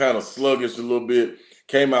we were kind of sluggish a little bit.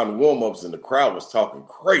 Came out in warm-ups, and the crowd was talking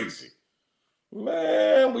crazy.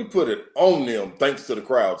 Man, we put it on them thanks to the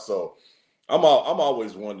crowd. So I'm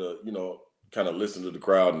always one to, kind of listen to the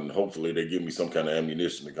crowd, and hopefully they give me some kind of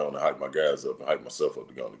ammunition to go and hype my guys up and hype myself up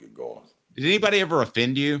to go and get going. Did anybody ever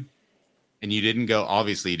offend you? And you didn't go up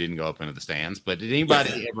into the stands, but did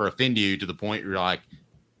anybody ever offend you to the point where you're like,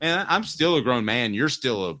 man, I'm still a grown man. You're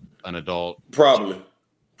still an adult. Probably.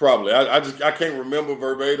 I can't remember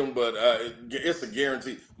verbatim, but it's a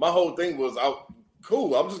guarantee. My whole thing was,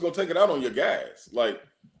 cool, I'm just going to take it out on your guys. Like,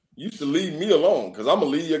 you used to leave me alone because I'm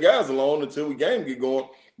going to leave your guys alone until we game get going.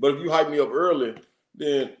 But if you hype me up early,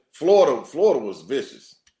 then Florida was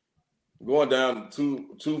vicious. Going down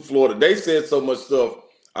to Florida, they said so much stuff,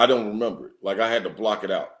 I don't remember it. Like, I had to block it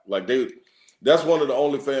out. Like, that's one of the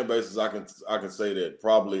only fan bases I can say that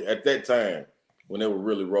probably at that time when they were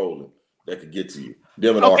really rolling, that could get to you.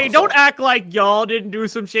 Them in Okay, Arkansas. don't act like y'all didn't do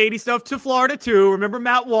some shady stuff to Florida too. Remember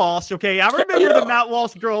Matt Walsh? Okay, I remember the Matt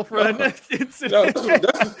Walsh girlfriend incident.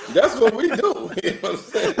 That's what we do. You know what I'm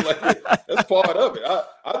saying? Like, that's part of it.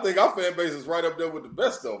 I think our fan base is right up there with the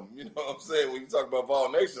best of them. You know what I'm saying? When you talk about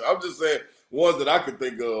Vol Nation, I'm just saying ones that I could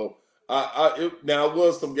think of. Now, it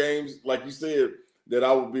was some games, like you said, that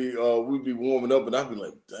I would be, we'd be warming up, and I'd be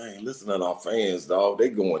like, dang, listen to our fans, dog. They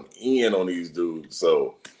going in on these dudes.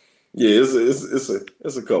 So, yeah, it's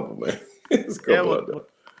a couple, man. It's a couple out there.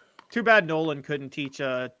 Too bad Nolan couldn't teach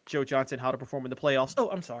Joe Johnson how to perform in the playoffs. Oh,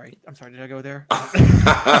 I'm sorry. Did I go there?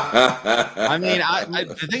 I mean,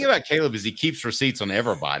 the thing about Caleb is he keeps receipts on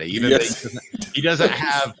everybody. Even though he doesn't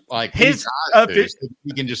have like his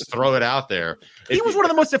he can just throw it out there. He was one of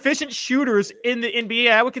the most efficient shooters in the NBA.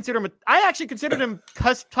 I actually considered him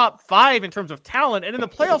cusp top 5 in terms of talent, and then the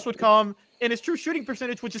playoffs would come and his true shooting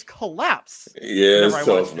percentage would just collapse. Yeah, it's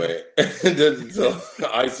tough, man. That's tough.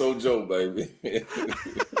 ISO Joe, baby.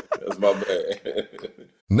 That's my bad.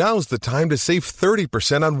 Now's the time to save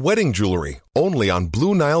 30% on wedding jewelry, only on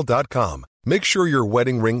BlueNile.com. Make sure your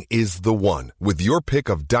wedding ring is the one with your pick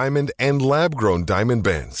of diamond and lab-grown diamond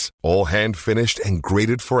bands, all hand-finished and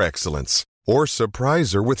graded for excellence. Or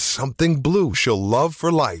surprise her with something blue she'll love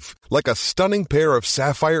for life, like a stunning pair of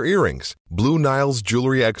sapphire earrings. Blue Nile's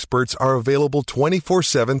jewelry experts are available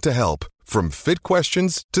 24/7 to help, from fit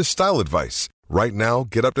questions to style advice. Right now,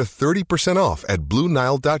 get up to 30% off at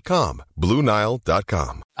BlueNile.com.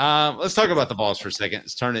 BlueNile.com. Let's talk about the Vols for a second.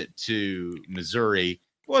 Let's turn it to Missouri. It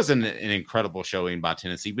wasn't an incredible showing by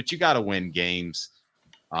Tennessee, but you got to win games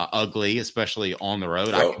ugly, especially on the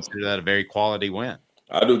road. I consider that a very quality win.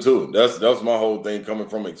 I do too. That's my whole thing coming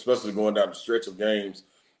from, especially going down the stretch of games.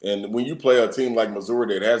 And when you play a team like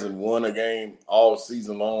Missouri that hasn't won a game all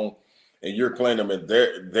season long, and you're playing them at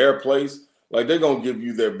their place, like they're gonna give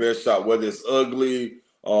you their best shot, whether it's ugly,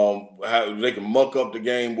 how they can muck up the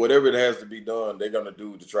game, whatever it has to be done, they're gonna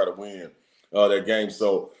do to try to win that game.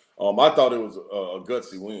 So I thought it was a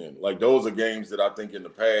gutsy win. Like those are games that I think in the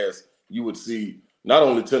past you would see not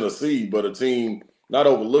only Tennessee, but a team not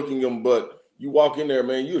overlooking them, but you walk in there,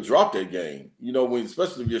 man, you drop that game. You know,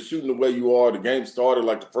 especially if you're shooting the way you are, the game started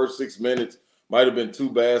like the first 6 minutes, might have been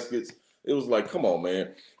 2 baskets. It was like, come on,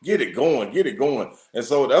 man, get it going. And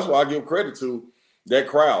so that's why I give credit to that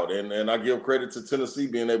crowd. And I give credit to Tennessee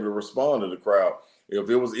being able to respond to the crowd. If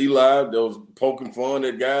it was Eli that was poking fun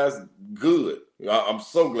at guys, good. I'm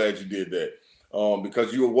so glad you did that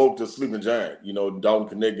because you awoke the sleeping giant. You know, Dalton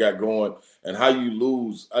Connect got going. And how you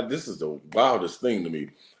lose, this is the wildest thing to me.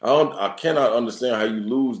 I cannot understand how you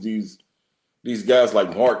lose these guys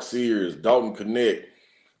like Mark Sears, Dalton Connect.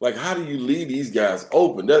 Like, how do you leave these guys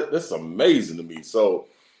open? That's amazing to me. So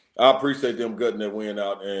I appreciate them gutting that win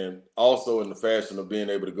out, and also in the fashion of being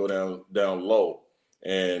able to go down low.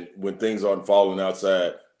 And when things aren't falling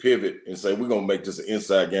outside, pivot and say, we're going to make this an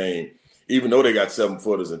inside game. Even though they got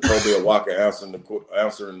 7-footers and Tobel Walker answering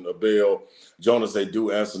the bell, Jonas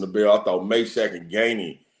Adu answering the bell. I thought Meshack and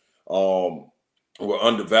Gainey were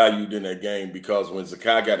undervalued in that game because when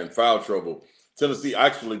Zakai got in foul trouble, Tennessee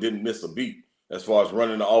actually didn't miss a beat as far as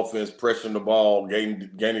running the offense, pressuring the ball.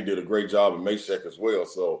 Gainey did a great job, and Meshack as well.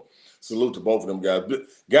 So salute to both of them guys.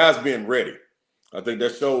 Guys being ready. I think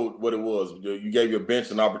that showed what it was. You gave your bench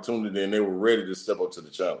an opportunity, and they were ready to step up to the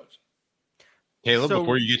challenge. Caleb,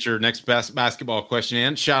 before you get your next basketball question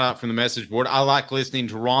in, shout out from the message board. I like listening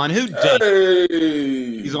to Ron. Who does?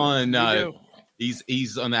 He's on.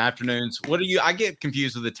 He's on the afternoons. What are you? I get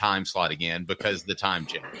confused with the time slot again because the time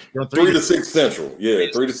change. 3 to 6 Central. Yeah,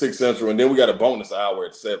 3 to 6 Central, and then we got a bonus hour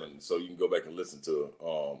at 7, so you can go back and listen to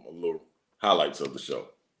a little highlights of the show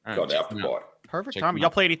called the After Party. Perfect time. Y'all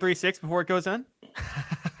play 83-6 before it goes in?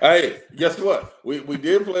 Hey, guess what? We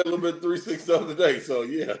did play a little bit 3-6 the other day, so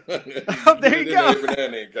yeah. Oh, there you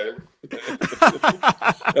go.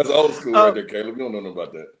 That's old school right there, Caleb. You don't know nothing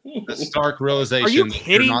about that. The stark realization. Are you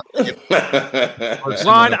kidding?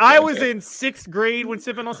 Ron, I was in 6th grade when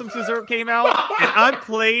Sipping on Some Dessert came out, and I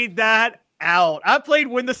played that out. I played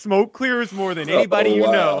When the Smoke Clears more than anybody you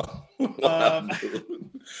know.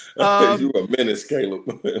 Wow, you a menace, Caleb.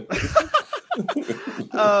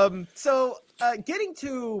 So getting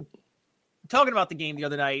to talking about the game the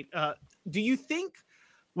other night, do you think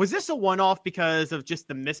was this a one-off because of just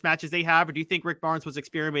the mismatches they have, or do you think Rick Barnes was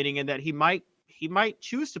experimenting in that he might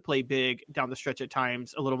choose to play big down the stretch at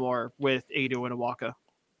times a little more with Ado and Awaka?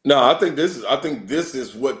 No, I think this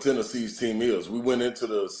is what Tennessee's team is. We went into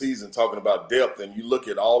the season talking about depth, and you look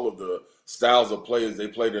at all of the styles of players they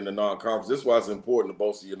played in the non-conference. This is why it's important to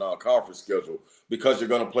bolster your non-conference schedule, because you're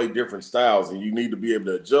going to play different styles, and you need to be able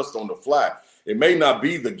to adjust on the fly. It may not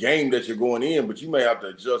be the game that you're going in, but you may have to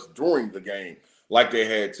adjust during the game like they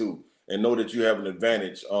had to and know that you have an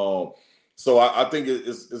advantage. So I think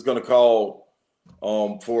it's going to call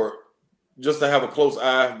for just to have a close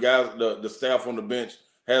eye. Guys, the staff on the bench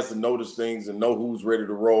has to notice things and know who's ready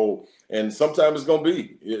to roll. And sometimes it's going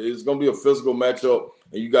to be a physical matchup,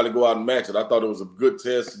 and you got to go out and match it. I thought it was a good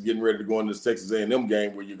test getting ready to go into this Texas A&M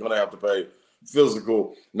game where you're going to have to play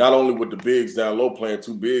physical, not only with the bigs down low playing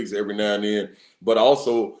two bigs every now and then, but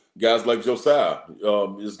also guys like Josiah.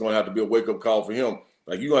 It's going to have to be a wake-up call for him.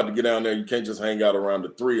 Like, you have to get down there. You can't just hang out around the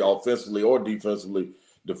three offensively or defensively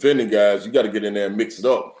defending guys. You got to get in there and mix it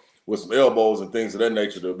up with some elbows and things of that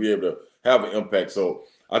nature to be able to have an impact. So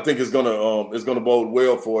I think it's gonna bode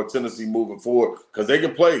well for Tennessee moving forward because they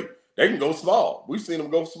can play. They can go small. We've seen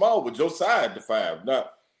them go small with Josiah at the 5.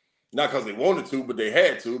 Not because they wanted to, but they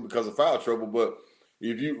had to because of foul trouble. But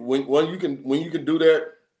when you can do that,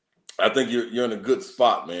 I think you're in a good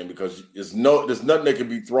spot, man, because there's nothing that can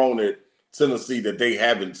be thrown at Tennessee that they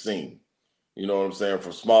haven't seen. You know what I'm saying?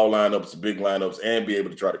 From small lineups to big lineups, and be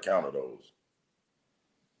able to try to counter those.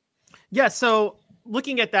 Yeah, so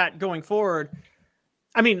looking at that going forward,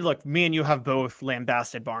 I mean, look, me and you have both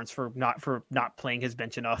lambasted Barnes for not playing his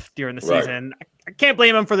bench enough during the season. Right. I can't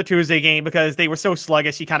blame him for the Tuesday game because they were so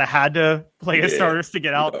sluggish. He kind of had to play his starters to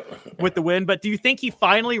get out with the win. But do you think he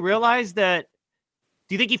finally realized that?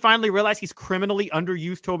 Do you think he finally realized he's criminally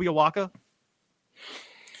underused Toby Awaka?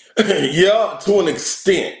 Yeah, to an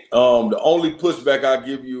extent. The only pushback I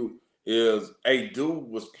give you is a dude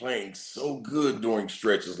was playing so good during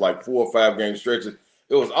stretches, like 4 or 5 game stretches.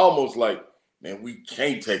 It was almost like, man, we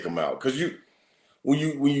can't take him out because when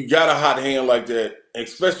you got a hot hand like that,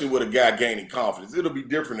 especially with a guy gaining confidence, it'll be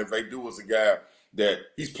different if Adu was a guy that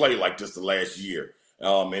he's played like this the last year,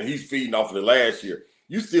 and he's feeding off of the last year.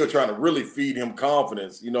 You still trying to really feed him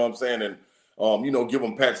confidence, you know what I'm saying, and give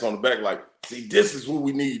him pats on the back like, see, this is what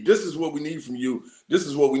we need. This is what we need from you. This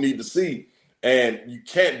is what we need to see. And you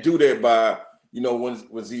can't do that by,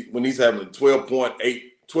 when he's having 12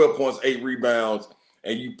 points, 8 rebounds,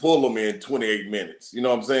 and you pull him in 28 minutes. You know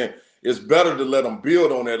what I'm saying? It's better to let him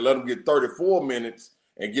build on that, let him get 34 minutes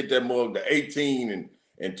and get that mug to 18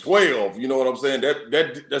 and 12. You know what I'm saying?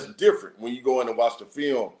 That's different when you go in and watch the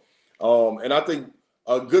film. And I think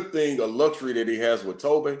a good thing, a luxury that he has with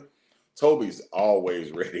Toby's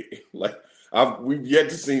always ready. We've yet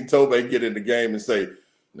to see Toby get in the game and say,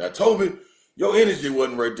 now, Toby, your energy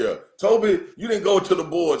wasn't right there. Toby, you didn't go to the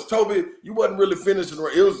boards. Toby, you wasn't really finishing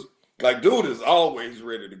right. It was like, dude is always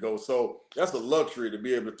ready to go. So that's a luxury to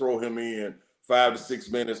be able to throw him in 5 to 6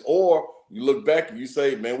 minutes. Or you look back and you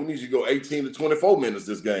say, man, we need you to go 18 to 24 minutes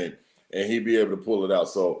this game. And he'd be able to pull it out.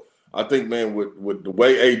 So I think, man, with the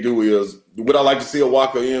way Adu is, would I like to see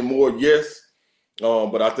Awaka in more? Yes.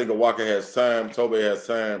 But I think Awaka has time. Toby has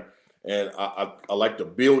time. And I like the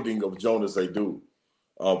building of Jonas Adu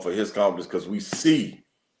for his confidence because we see,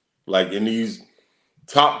 like in these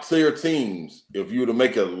top-tier teams, if you were to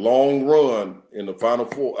make a long run in the Final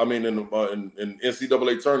Four, in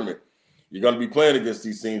NCAA tournament, you're going to be playing against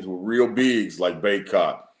these teams with real bigs like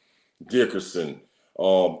Baycott, Dickerson,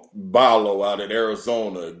 Barlow out in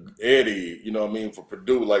Arizona, Eddie, for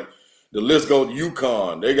Purdue. Like, the list goes,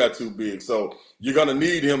 UConn, they got 2 bigs. So you're going to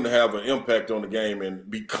need him to have an impact on the game and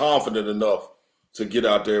be confident enough to get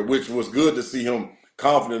out there, which was good to see him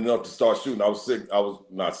confident enough to start shooting. I was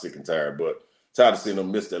not sick and tired, but tired of seeing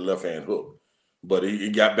him miss that left-hand hook. But he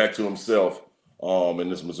got back to himself in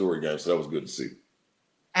this Missouri game, so that was good to see.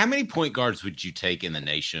 How many point guards would you take in the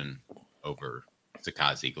nation over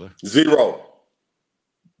Zakai Ziegler? 0.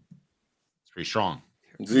 It's pretty strong.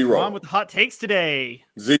 0. On with the hot takes today.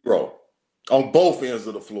 0 on both ends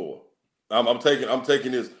of the floor. I'm taking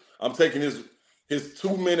his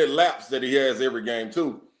 2-minute laps that he has every game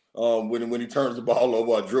too. When he turns the ball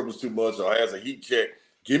over or dribbles too much or has a heat check,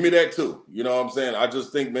 give me that too. You know what I'm saying? I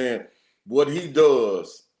just think, man, what he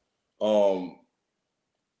does, you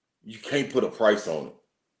can't put a price on it.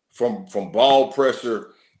 From ball pressure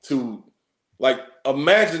to, like,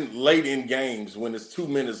 imagine late in games when it's 2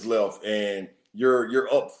 minutes left and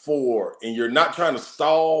you're up 4 and you're not trying to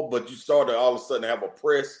stall, but you start to all of a sudden have a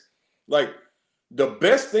press. Like, the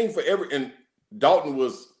best thing for and Dalton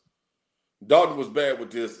was bad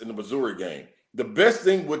with this in the Missouri game. The best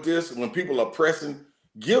thing with this, when people are pressing,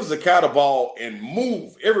 give Zakai the ball and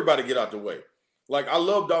move. Everybody get out the way. Like, I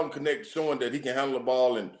love Dalton Connect showing that he can handle the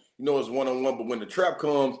ball and, it's one-on-one, but when the trap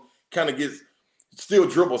comes, still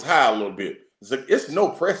dribbles high a little bit. It's no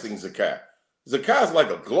pressing Zakai. Zakai's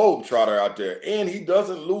like a globetrotter out there, and he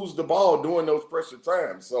doesn't lose the ball during those pressure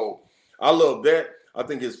times. So I love that. I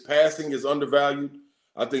think his passing is undervalued.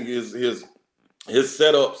 I think his His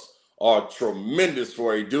setups are tremendous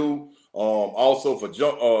for a dude. Also for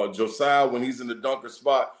Josiah when he's in the dunker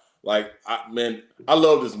spot. Like, I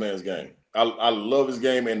love this man's game. I love his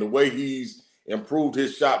game and the way he's improved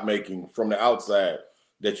his shot making from the outside.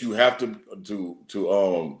 That you have to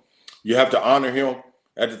honor him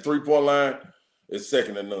at the 3-point line. Is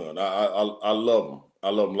second to none. I love him. I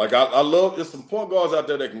love him. Like I love. There's some point guards out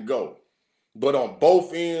there that can go, but on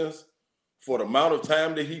both ends, for the amount of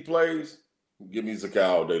time that he plays, give me Zakai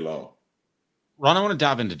all day long. Ron, I want to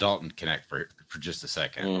dive into Dalton Connect for just a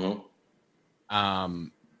second. Mm-hmm.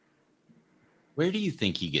 Where do you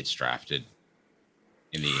think he gets drafted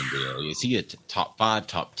in the NBA? Is he a top 5,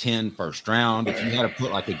 top 10, first round? If you had to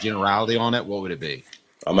put like a generality on it, what would it be?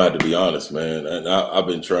 I'm gonna have to be honest, man. And I've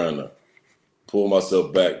been trying to pull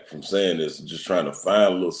myself back from saying this and just trying to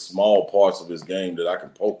find little small parts of his game that I can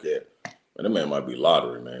poke at. And that man might be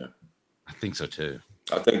lottery, man. I think so too.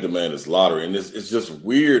 I think the man is lottery. And it's just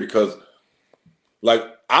weird because,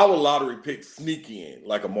 like, our lottery picks sneak in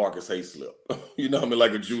like a Marcus Hayslip. You know what I mean?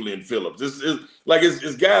 Like a Julian Phillips.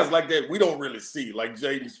 It's guys like that we don't really see, like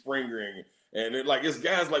Jaden Springer. And it's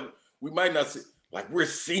guys like we might not see. Like, we're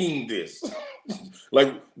seeing this.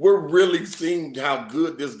 Like, we're really seeing how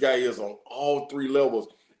good this guy is on all 3 levels.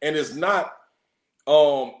 And it's not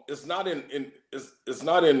in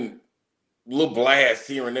little blasts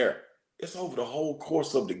here and there. It's over the whole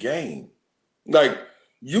course of the game. Like,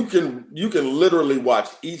 you can literally watch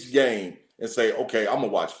each game and say, okay, I'm gonna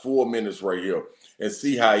watch 4 minutes right here and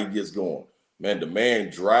see how he gets going. Man, the man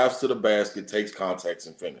drives to the basket, takes contacts,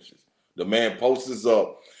 and finishes. The man posts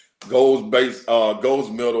up, goes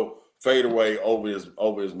middle, fade away over his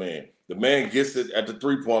man. The man gets it at the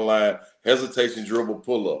 3-point line, hesitation, dribble,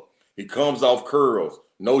 pull up. He comes off curls,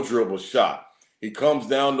 no dribble, shot. He comes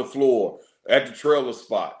down the floor at the trailer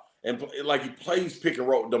spot. And like, he plays pick and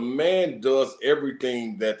roll. The man does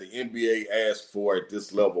everything that the NBA asks for at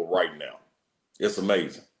this level right now. It's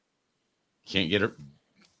amazing. Can't get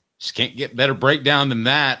better breakdown than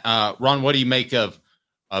that. Ron, what do you make of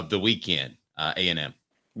the weekend, A&M?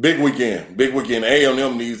 Big weekend.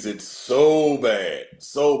 A&M needs it so bad.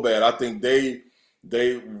 I think they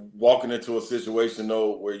walking into a situation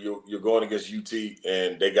though where you're going against UT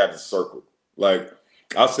and they got it circled. Like,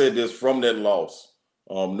 I said this from that loss.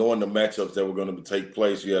 Knowing the matchups that were going to take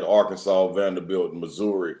place, you had Arkansas, Vanderbilt, and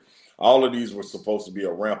Missouri. All of these were supposed to be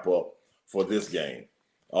a ramp up for this game.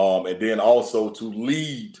 And then also to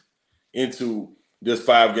lead into this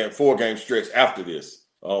 4-game stretch after this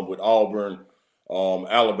with Auburn,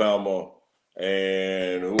 Alabama,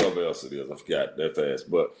 and whoever else it is. I forgot that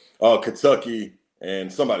fast. But Kentucky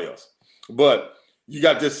and somebody else. But you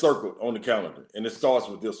got this circled on the calendar, and it starts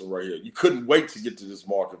with this one right here. You couldn't wait to get to this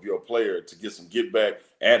mark if you're a player to get some get back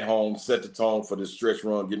at home, set the tone for this stretch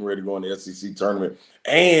run, getting ready to go in the SEC tournament.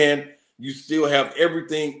 And you still have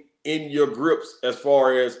everything in your grips as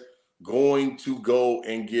far as going to go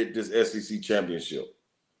and get this SEC championship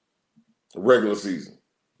regular season.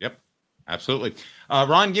 Yep, absolutely.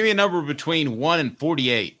 Ron, give me a number between 1 and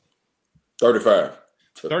 48. 35.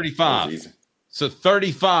 35. So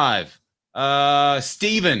 35.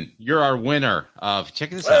 Steven, you're our winner of,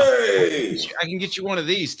 check this out. Hey! I can get you one of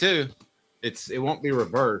these too. It won't be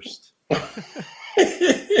reversed. Ron,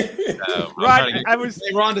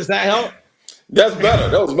 does that help? That's better.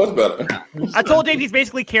 That was much better. I told Dave he's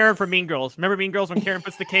basically Karen from Mean Girls. Remember Mean Girls when Karen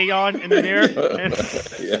puts the K on in the mirror?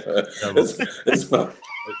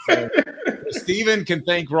 Steven can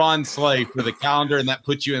thank Ron Slay for the calendar, and that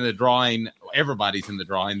puts you in the drawing. Everybody's in the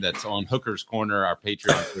drawing that's on Hooker's Corner, our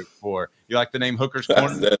Patreon group for. You like the name Hooker's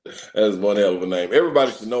Corner? That is one hell of a name.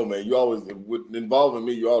 Everybody should know, man. You always, involving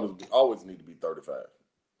me, you always need to be 35.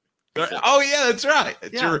 Oh, yeah, that's right.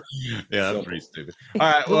 Yeah, that's pretty stupid. All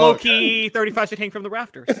right. Well, low-key 35 should hang from the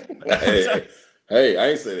rafters. Hey, I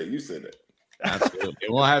ain't say that. You said that. Absolutely.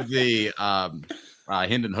 We'll have the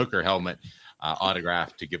Hendon Hooker helmet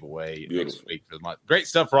autograph to give away next week for the month. Great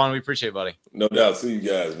stuff, Ron. We appreciate it, buddy. No doubt. See you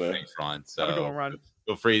guys, man. Thanks, Ron. So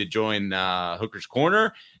feel free to join Hooker's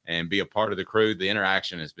Corner and be a part of the crew. The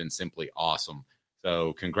interaction has been simply awesome.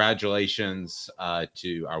 So congratulations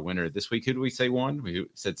to our winner this week. Who did we say won? We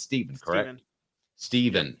said Steven, correct?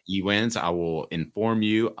 Steven, he wins. I will inform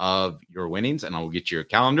you of your winnings, and I will get you a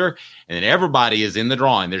calendar. And then everybody is in the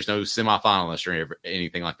drawing. There's no semifinalists or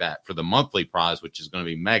anything like that for the monthly prize, which is going to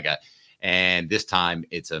be mega. And this time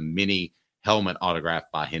it's a mini helmet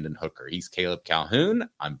autographed by Hendon Hooker. He's Caleb Calhoun.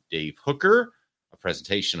 I'm Dave Hooker. A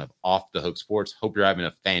presentation of Off the Hook Sports. Hope you're having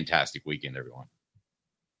a fantastic weekend, everyone.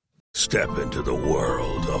 Step into the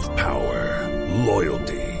world of power,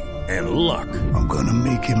 loyalty, and luck. I'm gonna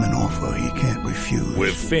make him an offer he can't refuse.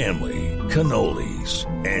 With family, cannolis,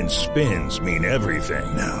 and spins mean everything.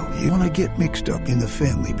 Now, you wanna get mixed up in the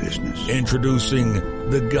family business. Introducing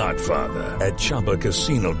The Godfather at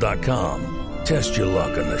ChumbaCasino.com. Test your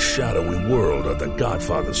luck in the shadowy world of The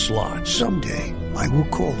Godfather slot. Someday, I will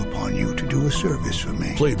call upon you to do a service for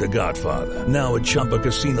me. Play The Godfather, now at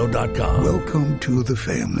ChumbaCasino.com. Welcome to the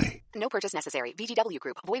family. No purchase necessary. VGW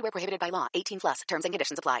Group. Void where prohibited by law. 18+. Terms and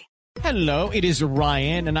conditions apply. Hello, it is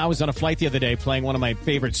Ryan, and I was on a flight the other day playing one of my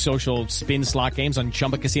favorite social spin slot games on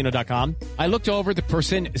ChumbaCasino.com. I looked over at the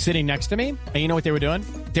person sitting next to me, and you know what they were doing?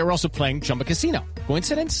 They were also playing Chumba Casino.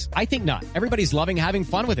 Coincidence? I think not. Everybody's loving having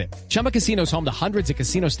fun with it. Chumba Casino is home to hundreds of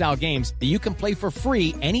casino-style games that you can play for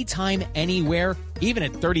free anytime, anywhere, even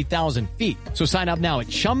at 30,000 feet. So sign up now at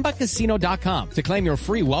ChumbaCasino.com to claim your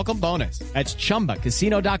free welcome bonus. That's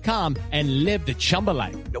ChumbaCasino.com and live the Chumba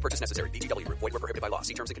life. No purchase necessary. VGW Group. Void where prohibited by law.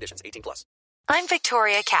 See terms and conditions. 18+. I'm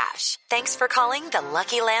Victoria Cash. Thanks for calling the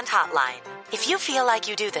Lucky Land Hotline. If you feel like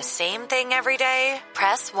you do the same thing every day,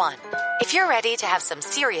 press 1. If you're ready to have some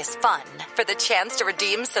serious fun for the chance to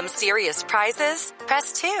redeem some serious prizes,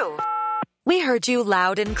 press 2. We heard you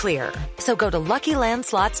loud and clear. So go to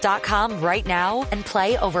LuckyLandSlots.com right now and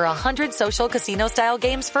play over 100 social casino-style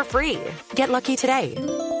games for free. Get lucky today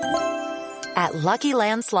at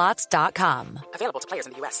LuckyLandSlots.com. Available to players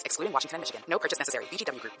in the U.S., excluding Washington and Michigan. No purchase necessary.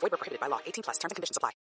 VGW Group. Void where prohibited by law. 18+. Terms and conditions apply.